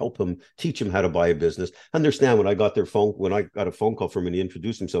help him, teach him how to buy a business. Understand, when I got a phone call from him and he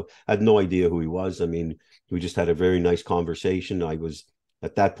introduced himself, I had no idea who he was. I mean, we just had a very nice conversation. I was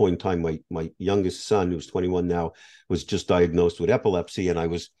at that point in time, my youngest son, who's 21 now, was just diagnosed with epilepsy, and I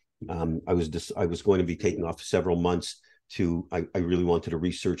was going to be taken off several months I really wanted to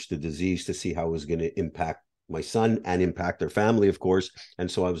research the disease to see how it was going to impact my son and impact their family, of course.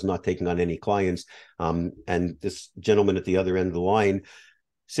 And so I was not taking on any clients. And this gentleman at the other end of the line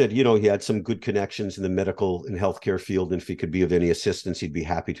said, he had some good connections in the medical and healthcare field. And if he could be of any assistance, he'd be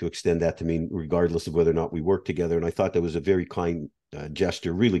happy to extend that to me, regardless of whether or not we work together. And I thought that was a very kind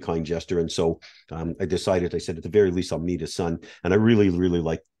gesture, really kind gesture. And so I said, at the very least, I'll meet his son. And I really, really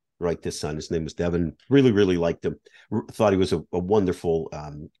liked this son. His name was Devin. Really, really liked him. Thought he was a wonderful,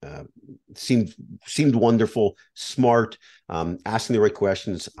 seemed wonderful, smart, asking the right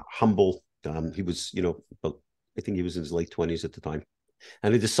questions, humble. He was, I think he was in his late 20s at the time.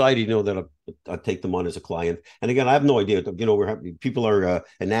 And I decided, that I'd take them on as a client. And again, I have no idea. People are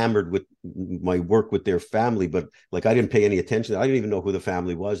enamored with my work with their family, but like I didn't pay any attention. I didn't even know who the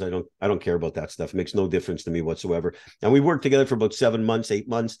family was. I don't care about that stuff. It makes no difference to me whatsoever. And we worked together for about 7 months, 8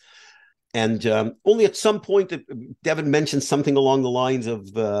 months. And only at some point, Devin mentioned something along the lines of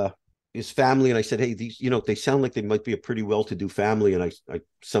his family. And I said, hey, these, they sound like they might be a pretty well-to-do family. And I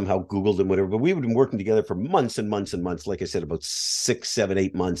somehow Googled them, whatever. But we had been working together for months and months and months. Like I said, about 6, 7,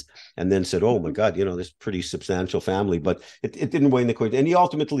 8 months. And then said, oh, my God, this pretty substantial family. But it didn't weigh in the coin. And he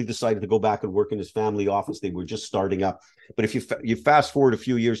ultimately decided to go back and work in his family office. They were just starting up. But if you fast forward a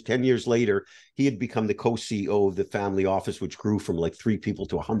few years, 10 years later, he had become the co-CEO of the family office, which grew from like 3 people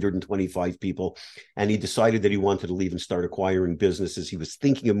to 125 people. And he decided that he wanted to leave and start acquiring businesses. He was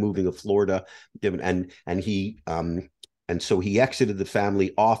thinking of moving to Florida, and so he exited the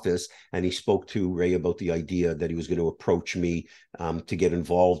family office, and he spoke to Ray about the idea that he was going to approach me to get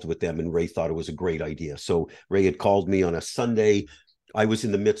involved with them. And Ray thought it was a great idea. So Ray had called me on a Sunday. I was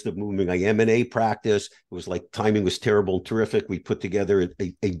in the midst of moving my M&A practice. It was like timing was terrible and terrific. We put together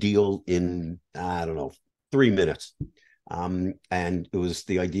a deal in, 3 minutes. And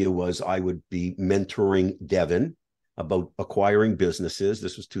the idea was I would be mentoring Devin about acquiring businesses.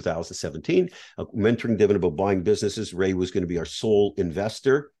 This was 2017, mentoring Devin about buying businesses. Ray was going to be our sole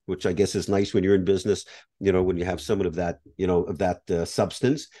investor, which I guess is nice when you're in business, when you have someone of that,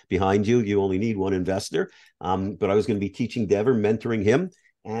 substance behind you. You only need one investor. But I was going to be teaching Devin, mentoring him.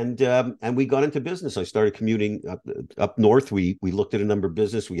 And we got into business. I started commuting up north. We looked at a number of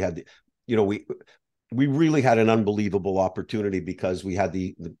business. We had, we really had an unbelievable opportunity because we had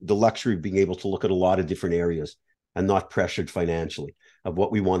the luxury of being able to look at a lot of different areas and not pressured financially of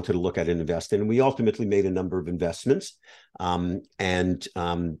what we wanted to look at and invest in. And we ultimately made a number of investments. We went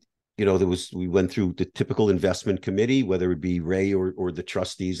through the typical investment committee, whether it be Ray or the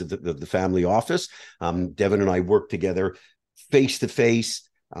trustees of the family office. Devin and I worked together face to face.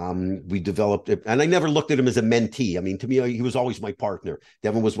 We developed it, and I never looked at him as a mentee. I mean, to me, he was always my partner.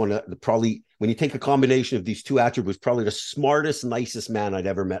 Devin was one of probably, when you take a combination of these two attributes, probably the smartest, nicest man I'd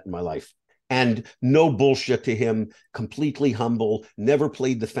ever met in my life. And no bullshit to him, completely humble, never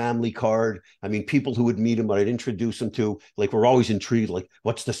played the family card. I mean, people who would meet him, I'd introduce him to, like, we're always intrigued, like,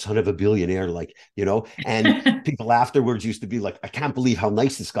 what's the son of a billionaire like, And people afterwards used to be like, I can't believe how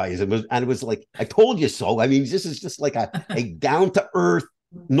nice this guy is. And it was like, I told you so. I mean, this is just like a down-to-earth,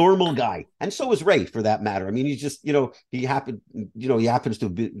 normal guy. And so is Ray, for that matter. I mean, he's just, he happens to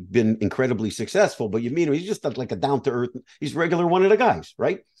have been incredibly successful, but you meet him, he's just like a down-to-earth, he's regular one of the guys,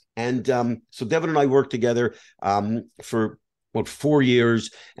 right? And so Devin and I worked together for about 4 years,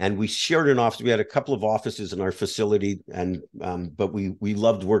 and we shared an office. We had a couple of offices in our facility, and but we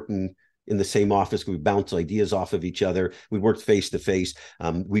loved working in the same office. We bounced ideas off of each other. We worked face to face.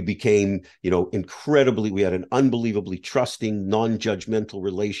 We became, we had an unbelievably trusting, non-judgmental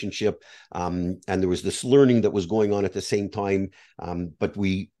relationship. And there was this learning that was going on at the same time. But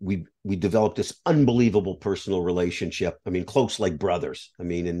we developed this unbelievable personal relationship. I mean, close like brothers. I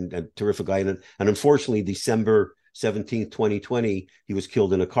mean, and a terrific guy. And unfortunately, December 17th, 2020, he was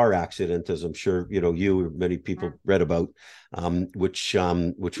killed in a car accident, as I'm sure, you or many people read about, which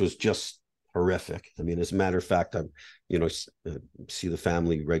was just horrific. I mean, as a matter of fact, I, see the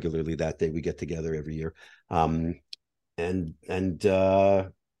family regularly that day. We get together every year. When I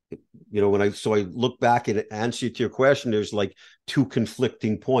look back and answer to your question, there's like two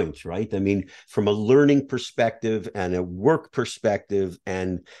conflicting points, right? I mean, from a learning perspective and a work perspective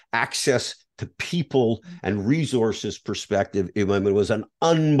and access to people and resources perspective, it was an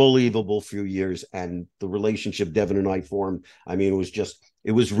unbelievable few years. And the relationship Devin and I formed, I mean,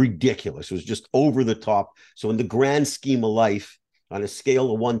 it was ridiculous. It was just over the top. So in the grand scheme of life, on a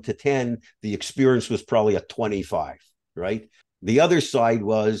scale of 1 to 10, the experience was probably a 25, right? The other side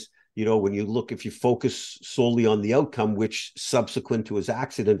was when you look, if you focus solely on the outcome, which subsequent to his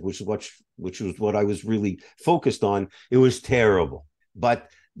accident, which was what I was really focused on, it was terrible. But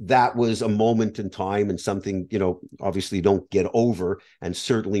that was a moment in time and something, obviously don't get over. And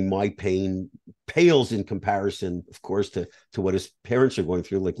certainly my pain pales in comparison, of course, to what his parents are going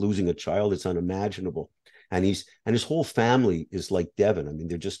through, like losing a child. It's unimaginable. And his whole family is like Devin. I mean,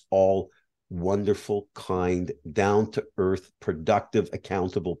 they're just all wonderful, kind, down to earth, productive,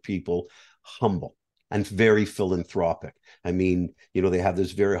 accountable people, humble and very philanthropic. I mean, they have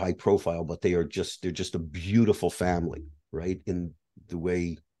this very high profile, but they're just a beautiful family, right? In the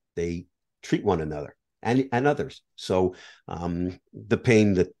way they treat one another and others. So the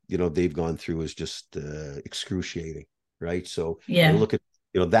pain that they've gone through is just excruciating, right? So I look at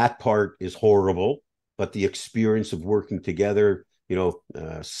that part is horrible, but the experience of working together,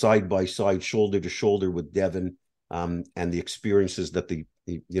 side by side, shoulder to shoulder with Devin, and the experiences that the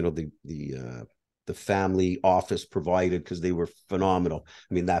family office provided, because they were phenomenal.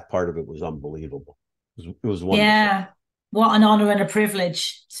 I mean, that part of it was unbelievable. It was wonderful. Yeah. What an honor and a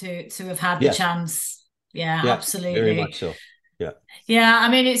privilege to have had the chance. Yeah, absolutely. Very much so. Yeah. Yeah. I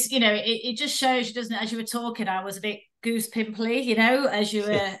mean, it's, it just shows you, doesn't it? As you were talking, I was a bit goose pimply, as you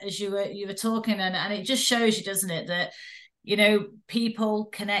were talking, and it just shows you, doesn't it, that people,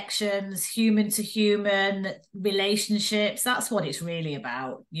 connections, human to human relationships, that's what it's really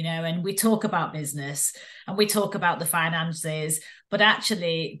about, and we talk about business and we talk about the finances, but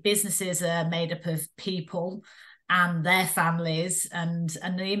actually businesses are made up of people and their families and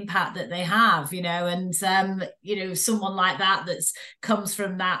the impact that they have, and someone like that's comes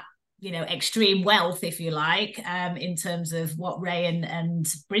from that extreme wealth, if you like, in terms of what Ray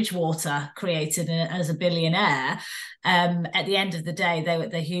and Bridgewater created as a billionaire. At the end of the day,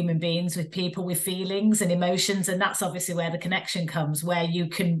 they're human beings with people with feelings and emotions, and that's obviously where the connection comes, where you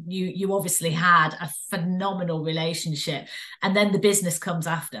obviously had a phenomenal relationship, and then the business comes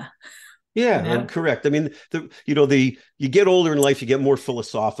after. Yeah, and correct. I mean, you get older in life, you get more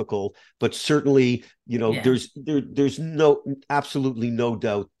philosophical, but certainly, there's absolutely no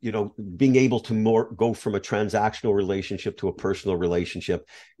doubt, being able to go from a transactional relationship to a personal relationship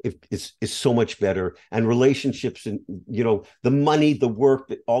is so much better. And relationships and, the money, the work,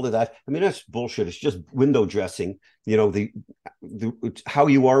 all of that. I mean, that's bullshit. It's just window dressing, the how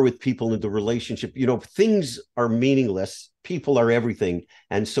you are with people in the relationship, things are meaningless. People are everything.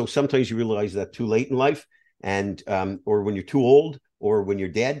 And so sometimes you realize that too late in life, and or when you're too old, or when you're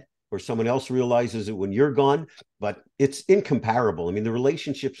dead, or someone else realizes it when you're gone. But it's incomparable. I mean, the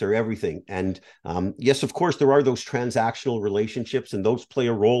relationships are everything. And yes, of course, there are those transactional relationships, and those play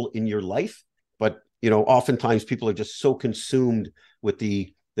a role in your life. But oftentimes people are just so consumed with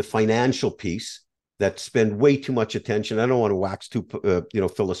the financial piece that spend way too much attention. I don't want to wax too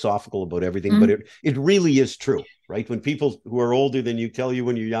philosophical about everything, but it really is true, right? When people who are older than you tell you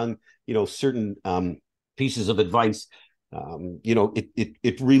when you're young, certain pieces of advice,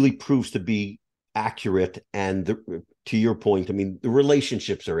 it really proves to be accurate. And to your point, I mean, the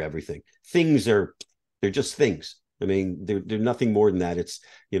relationships are everything. They're just things. I mean, they're nothing more than that.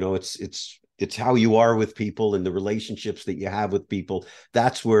 It's how you are with people and the relationships that you have with people.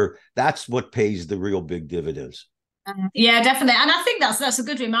 That's what pays the real big dividends. Yeah, definitely. And I think that's a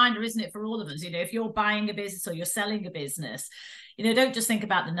good reminder, isn't it, for all of us? If you're buying a business or you're selling a business, don't just think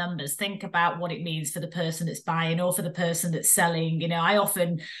about the numbers. Think about what it means for the person that's buying or for the person that's selling. I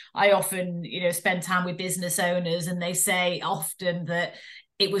often spend time with business owners, and they say often that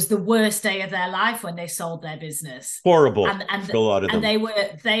it was the worst day of their life when they sold their business. Horrible. And for a lot of them.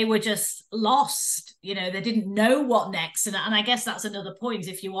 they were just lost. They didn't know what next. And I guess that's another point.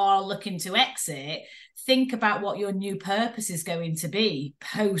 If you are looking to exit, think about what your new purpose is going to be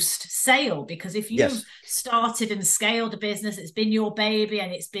post sale. Because if you've started and scaled a business, it's been your baby,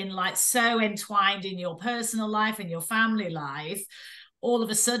 and it's been like so entwined in your personal life and your family life, all of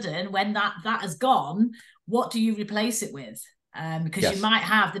a sudden, when that has gone, what do you replace it with? Because you might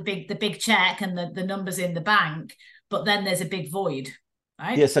have the big check and the numbers in the bank, but then there's a bbig void,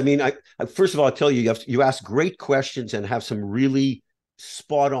 right? Yes, I mean, I first of all, I'll tell you, you ask great questions and have some really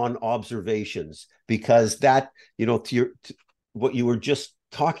spot on observations, because that, to what you were just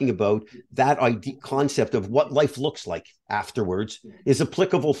talking about, that idea concept of what life looks like afterwards is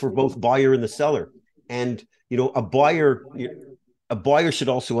applicable for both buyer and the seller. And a buyer should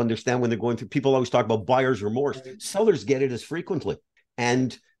also understand when they're going through, people always talk about buyer's remorse. Sellers get it as frequently.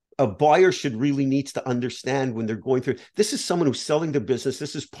 And a buyer should really needs to understand when they're going through, this is someone who's selling their business.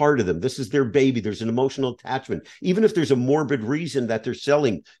 This is part of them. This is their baby. There's an emotional attachment. Even if there's a morbid reason that they're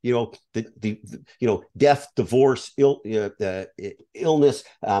selling, death, divorce, illness,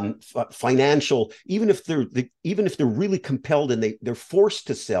 financial, even if they're really compelled and they're forced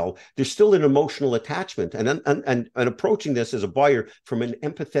to sell, there's still an emotional attachment. And approaching this as a buyer from an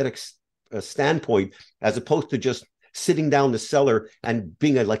empathetic standpoint, as opposed to just sitting down the seller and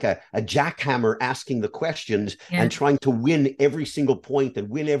being like a jackhammer asking the questions and trying to win every single point and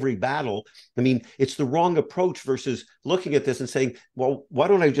win every battle. I mean, it's the wrong approach versus looking at this and saying, well, why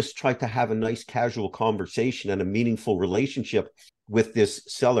don't I just try to have a nice casual conversation and a meaningful relationship with this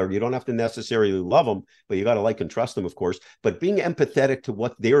seller? You don't have to necessarily love them, but you got to like and trust them, of course, but being empathetic to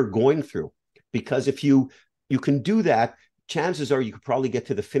what they're going through. Because if you can do that, chances are you could probably get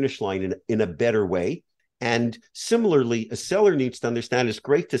to the finish line in a better way. And similarly, a seller needs to understand it's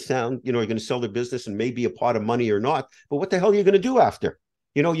great to sound, you're going to sell their business and maybe a pot of money or not, but what the hell are you going to do after?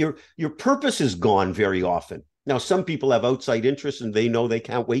 Your purpose is gone very often. Now, some people have outside interests and they know they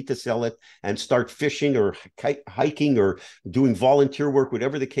can't wait to sell it and start fishing or hiking or doing volunteer work,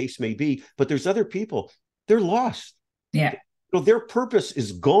 whatever the case may be. But there's other people, they're lost. Yeah. Their purpose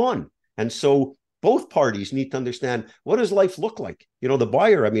is gone. And so both parties need to understand, what does life look like? The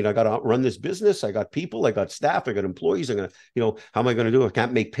buyer, I mean, I got to run this business. I got people, I got staff, I got employees. I'm going to, how am I going to do it? I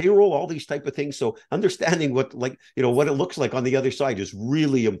can't make payroll, all these type of things. So understanding what it looks like on the other side is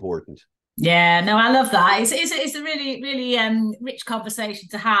really important. Yeah, no, I love that. It's a really, really rich conversation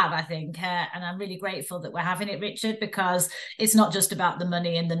to have, I think. And I'm really grateful that we're having it, Richard, because it's not just about the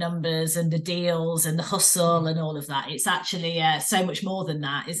money and the numbers and the deals and the hustle and all of that. It's actually so much more than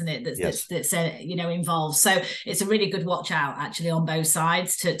that, isn't it? That's involved. So it's a really good watch out, actually, on both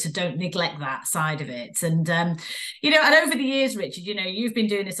sides to don't neglect that side of it. And, and over the years, Richard, you've been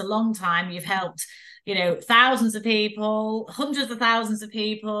doing this a long time. You've helped thousands of people, hundreds of thousands of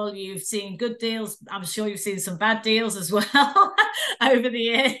people. You've seen good deals. I'm sure you've seen some bad deals as well over the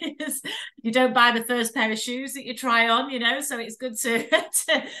years. You don't buy the first pair of shoes that you try on, so it's good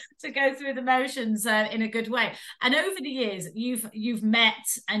to go through the motions in a good way. And over the years, you've met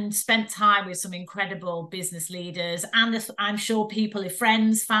and spent time with some incredible business leaders and I'm sure people,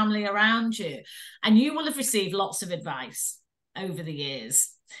 friends, family around you, and you will have received lots of advice over the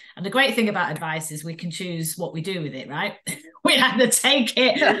years. And the great thing about advice is we can choose what we do with it, right? We either take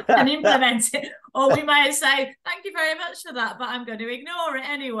it and implement it, or we might say, thank you very much for that, but I'm going to ignore it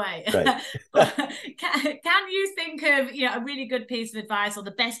anyway. Right. Can you think of a really good piece of advice or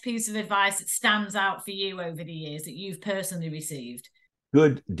the best piece of advice that stands out for you over the years that you've personally received?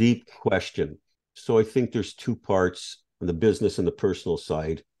 Good, deep question. So I think there's two parts on the business and the personal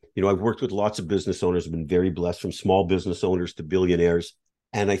side. I've worked with lots of business owners, I've been very blessed, from small business owners to billionaires.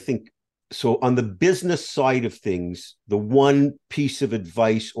 And I think, so on the business side of things, the one piece of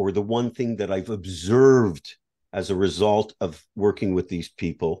advice or the one thing that I've observed as a result of working with these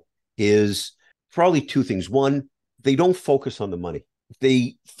people is probably two things. One, they don't focus on the money.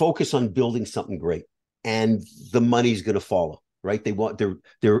 They focus on building something great, and the money's going to follow, right? They want to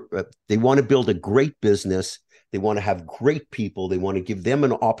build a great business. They want to have great people. They want to give them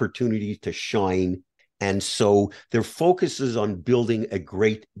an opportunity to shine. And so their focus is on building a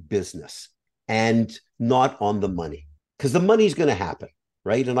great business and not on the money, because the money's going to happen,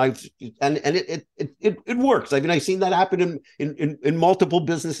 right? And it works. I mean, I've seen that happen in multiple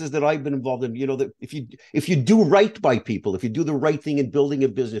businesses that I've been involved in. That if you do right by people, if you do the right thing in building a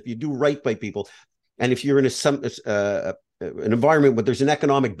business, if you do right by people, and if you're in an environment where there's an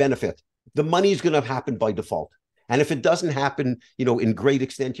economic benefit, the money's going to happen by default. And if it doesn't happen, in great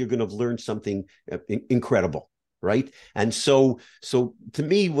extent, you're going to have learned something incredible, right? And so to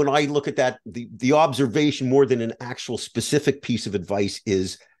me, when I look at that, the observation more than an actual specific piece of advice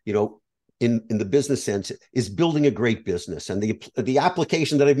is, in the business sense, is building a great business. And the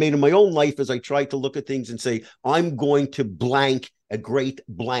application that I've made in my own life is I try to look at things and say, I'm going to blank a great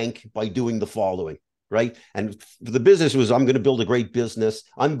blank by doing the following. Right. And the business was, I'm going to build a great business.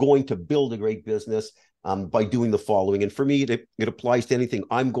 I'm going to build a great business by doing the following. And for me, it applies to anything.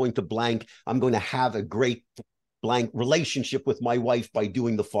 I'm going to blank. I'm going to have a great blank relationship with my wife by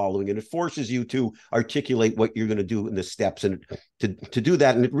doing the following. And it forces you to articulate what you're going to do in the steps and to do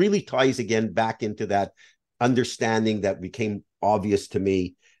that. And it really ties again back into that understanding that became obvious to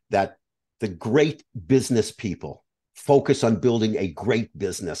me, that the great business people focus on building a great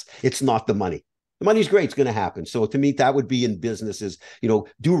business. It's not the money. The money's great. It's going to happen. So to me, that would be in businesses,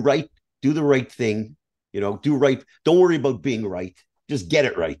 do right, do the right thing, do right. Don't worry about being right. Just get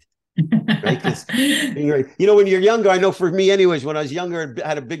it right. right? Because when you're younger, I know for me anyways, when I was younger, I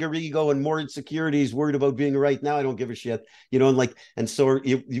had a bigger ego and more insecurities, worried about being right. Now I don't give a shit, and so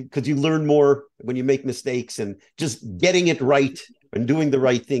because you learn more when you make mistakes, and just getting it right and doing the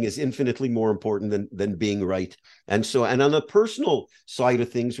right thing is infinitely more important than being right. And so, and on the personal side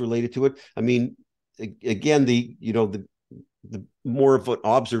of things related to it, I mean, again, the more of an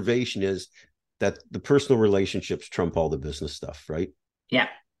observation is that the personal relationships trump all the business stuff, right? Yeah.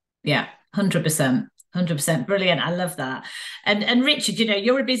 Yeah, 100%. 100%. Brilliant. I love that. And Richard,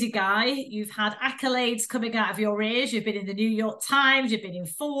 you're a busy guy. You've had accolades coming out of your ears. You've been in the New York Times, you've been in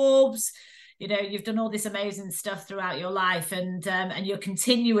Forbes, you've done all this amazing stuff throughout your life, and you're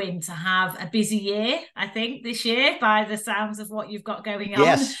continuing to have a busy year, I think, this year, by the sounds of what you've got going on.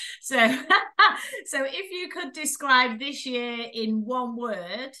 Yes. So so if you could describe this year in one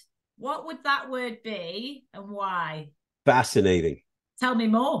word, what would that word be and why? Fascinating. Tell me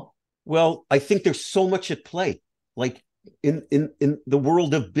more. Well, I think there's so much at play, like in the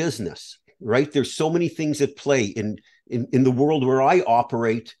world of business, right? There's so many things at play in the world where I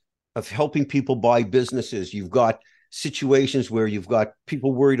operate, of helping people buy businesses. You've got situations where you've got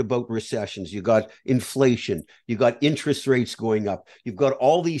people worried about recessions, you got inflation, you got interest rates going up, you've got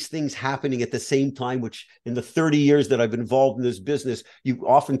all these things happening at the same time, which in the 30 years that I've been involved in this business, you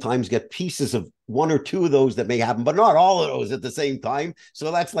oftentimes get pieces of one or two of those that may happen, but not all of those at the same time.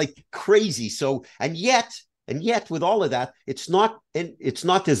 So that's like crazy. So, and yet with all of that, it's not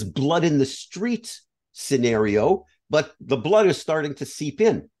this blood in the streets scenario, but the blood is starting to seep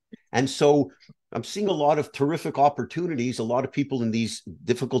in. And so I'm seeing a lot of terrific opportunities. A lot of people in these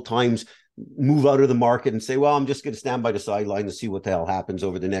difficult times move out of the market and say, well, I'm just going to stand by the sideline and see what the hell happens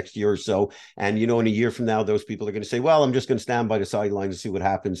over the next year or so. And, in a year from now, those people are going to say, well, I'm just going to stand by the sideline and see what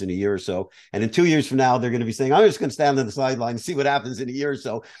happens in a year or so. And in 2 years from now, they're going to be saying, I'm just going to stand on the sideline and see what happens in a year or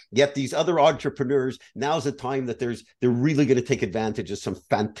so. Yet these other entrepreneurs, now's the time that they're really going to take advantage of some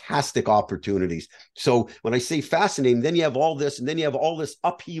fantastic opportunities. So when I say fascinating, then you have all this, and then you have all this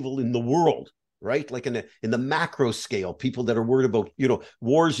upheaval in the world, right? Like in the macro scale, people that are worried about,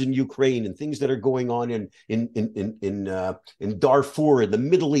 wars in Ukraine and things that are going on in Darfur, in the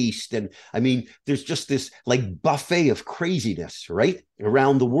Middle East. And I mean, there's just this like buffet of craziness, right,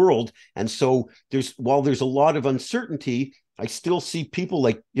 around the world. And so while there's a lot of uncertainty, I still see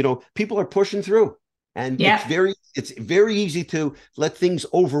people people are pushing through. And it's very easy to let things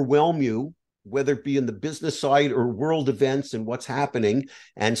overwhelm you, whether it be in the business side or world events and what's happening,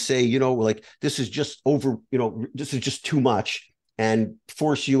 and say, this is just this is just too much, and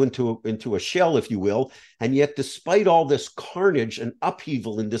force you into a shell, if you will. And yet, despite all this carnage and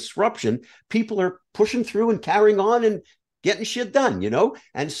upheaval and disruption, people are pushing through and carrying on and getting shit done,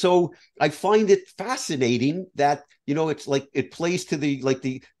 And so I find it fascinating that, it's like it plays to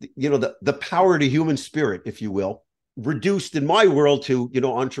the power to human spirit, if you will, reduced in my world to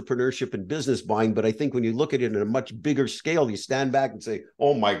entrepreneurship and business buying. But I think when you look at it in a much bigger scale, you stand back and say,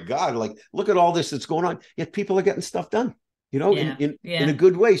 oh my God, like look at all this that's going on, yet people are getting stuff done, in a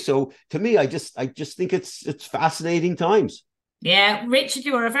good way. So to me, I just think it's fascinating times. Yeah, Richard,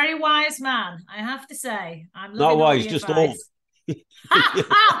 you are a very wise man, I have to say. I'm not wise, just old.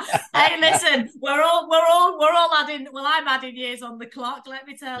 Hey, listen, we're all adding. Well, I'm adding years on the clock. Let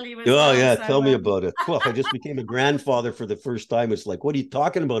me tell you. Yeah, so, tell me about it. Well, I just became a grandfather for the first time. It's like, what are you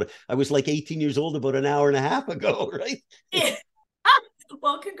talking about? I was like 18 years old about an hour and a half ago, right? Yeah.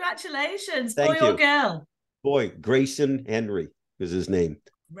 Well, congratulations, Thank boy you. or girl? Boy, Grayson Henry is his name.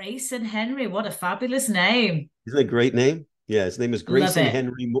 Grayson Henry, what a fabulous name! Isn't it a great name? Yeah, his name is Grayson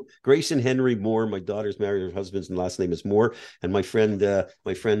Henry. Grayson Henry Moore. My daughter's married, her husband's last name is Moore. And my friend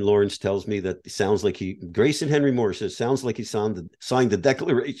Lawrence tells me that it sounds like Grayson Henry Moore says sounds like he signed the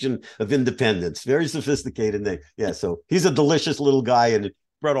Declaration of Independence. Very sophisticated name. Yeah, so he's a delicious little guy and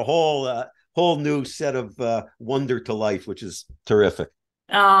brought a whole new set of wonder to life, which is terrific.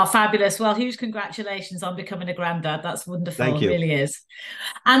 Oh, fabulous. Well, huge congratulations on becoming a granddad. That's wonderful. Thank you. It really is.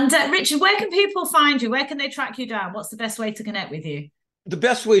 And Richard, where can people find you? Where can they track you down? What's the best way to connect with you? The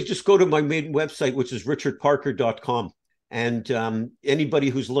best way is just go to my main website, which is richardparker.com. And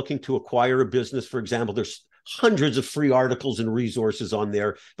anybody who's looking to acquire a business, for example, there's hundreds of free articles and resources on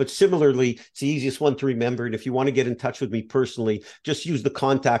there. But similarly, it's the easiest one to remember. And if you want to get in touch with me personally, just use the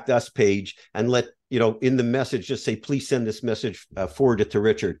Contact Us page and let in the message, just say, please send this message, forward it to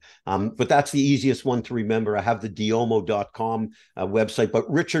Richard. But that's the easiest one to remember. I have the diomo.com website, but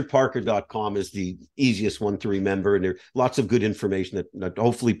richardparker.com is the easiest one to remember. And there's lots of good information that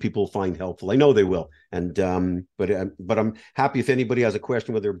hopefully people find helpful. I know they will. And but I'm happy if anybody has a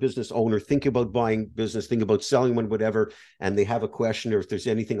question, whether a business owner, think about buying business, think about selling one, whatever, and they have a question, or if there's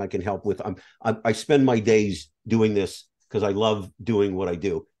anything I can help with. I spend my days doing this because I love doing what I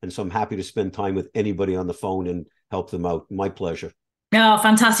do. And so I'm happy to spend time with anybody on the phone and help them out. My pleasure. Oh,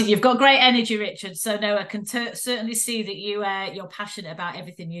 fantastic. You've got great energy, Richard. So no, I can certainly see that you're passionate about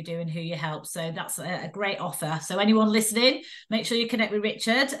everything you do and who you help. So that's a great offer. So anyone listening, make sure you connect with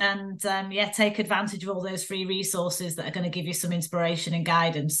Richard and take advantage of all those free resources that are going to give you some inspiration and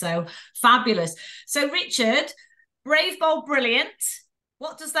guidance. So fabulous. So Richard, brave, bold, brilliant.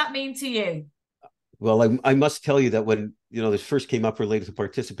 What does that mean to you? Well, I must tell you that when this first came up related to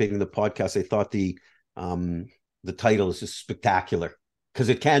participating in the podcast, I thought the title is just spectacular, because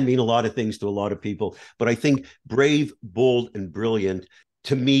it can mean a lot of things to a lot of people. But I think brave, bold, and brilliant,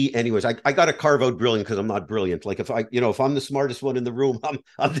 to me, anyways, I got to carve out brilliant because I'm not brilliant. Like if I'm the smartest one in the room,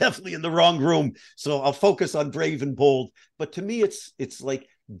 I'm definitely in the wrong room. So I'll focus on brave and bold. But to me, it's like,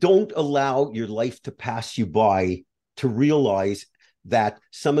 don't allow your life to pass you by to realize that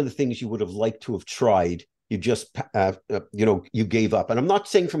some of the things you would have liked to have tried, you just, you gave up. And I'm not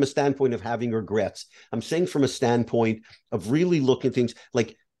saying from a standpoint of having regrets. I'm saying from a standpoint of really looking at things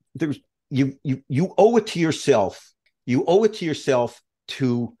like you owe it to yourself. You owe it to yourself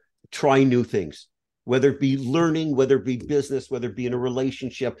to try new things, whether it be learning, whether it be business, whether it be in a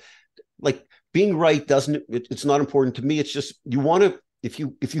relationship. Like being right it's not important to me. It's just, you want to, if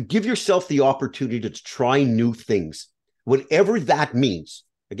you give yourself the opportunity to try new things, whatever that means,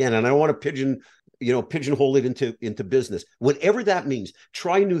 again, and I don't want to pigeonhole it into business, whatever that means,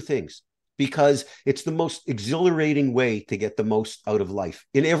 try new things, because it's the most exhilarating way to get the most out of life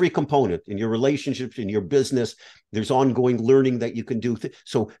in every component, in your relationships, in your business. There's ongoing learning that you can do.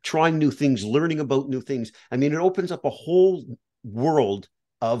 So trying new things, learning about new things. I mean, it opens up a whole world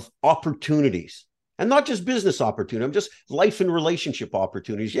of opportunities. And not just business opportunity, I'm just life and relationship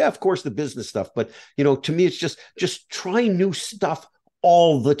opportunities. Yeah, of course, the business stuff. But, to me, it's just try new stuff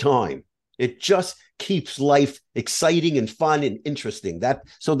all the time. It just keeps life exciting and fun and interesting. That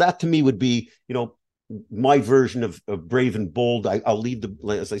to me would be, my version of brave and bold. I'll leave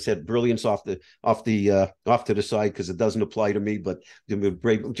as I said, brilliance off to the side because it doesn't apply to me. But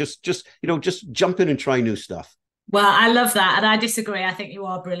brave, just jump in and try new stuff. Well, I love that, and I disagree. I think you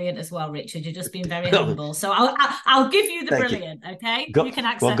are brilliant as well, Richard. You're just being very humble. So I'll give you the brilliant. Okay, you can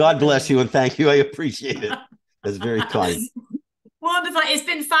accept. Well, God bless you, and thank you. I appreciate it. That's very kind. Wonderful. It's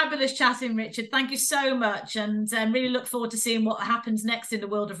been fabulous chatting, Richard. Thank you so much, and really look forward to seeing what happens next in the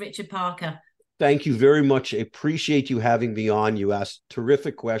world of Richard Parker. Thank you very much. I appreciate you having me on. You asked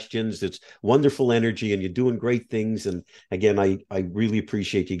terrific questions. It's wonderful energy, and you're doing great things. And again, I really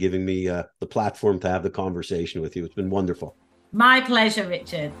appreciate you giving me the platform to have the conversation with you. It's been wonderful. My pleasure,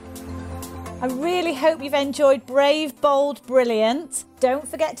 Richard. I really hope you've enjoyed Brave, Bold, Brilliant. Don't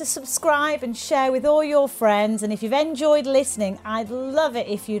forget to subscribe and share with all your friends. And if you've enjoyed listening, I'd love it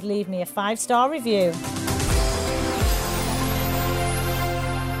if you'd leave me a 5-star review.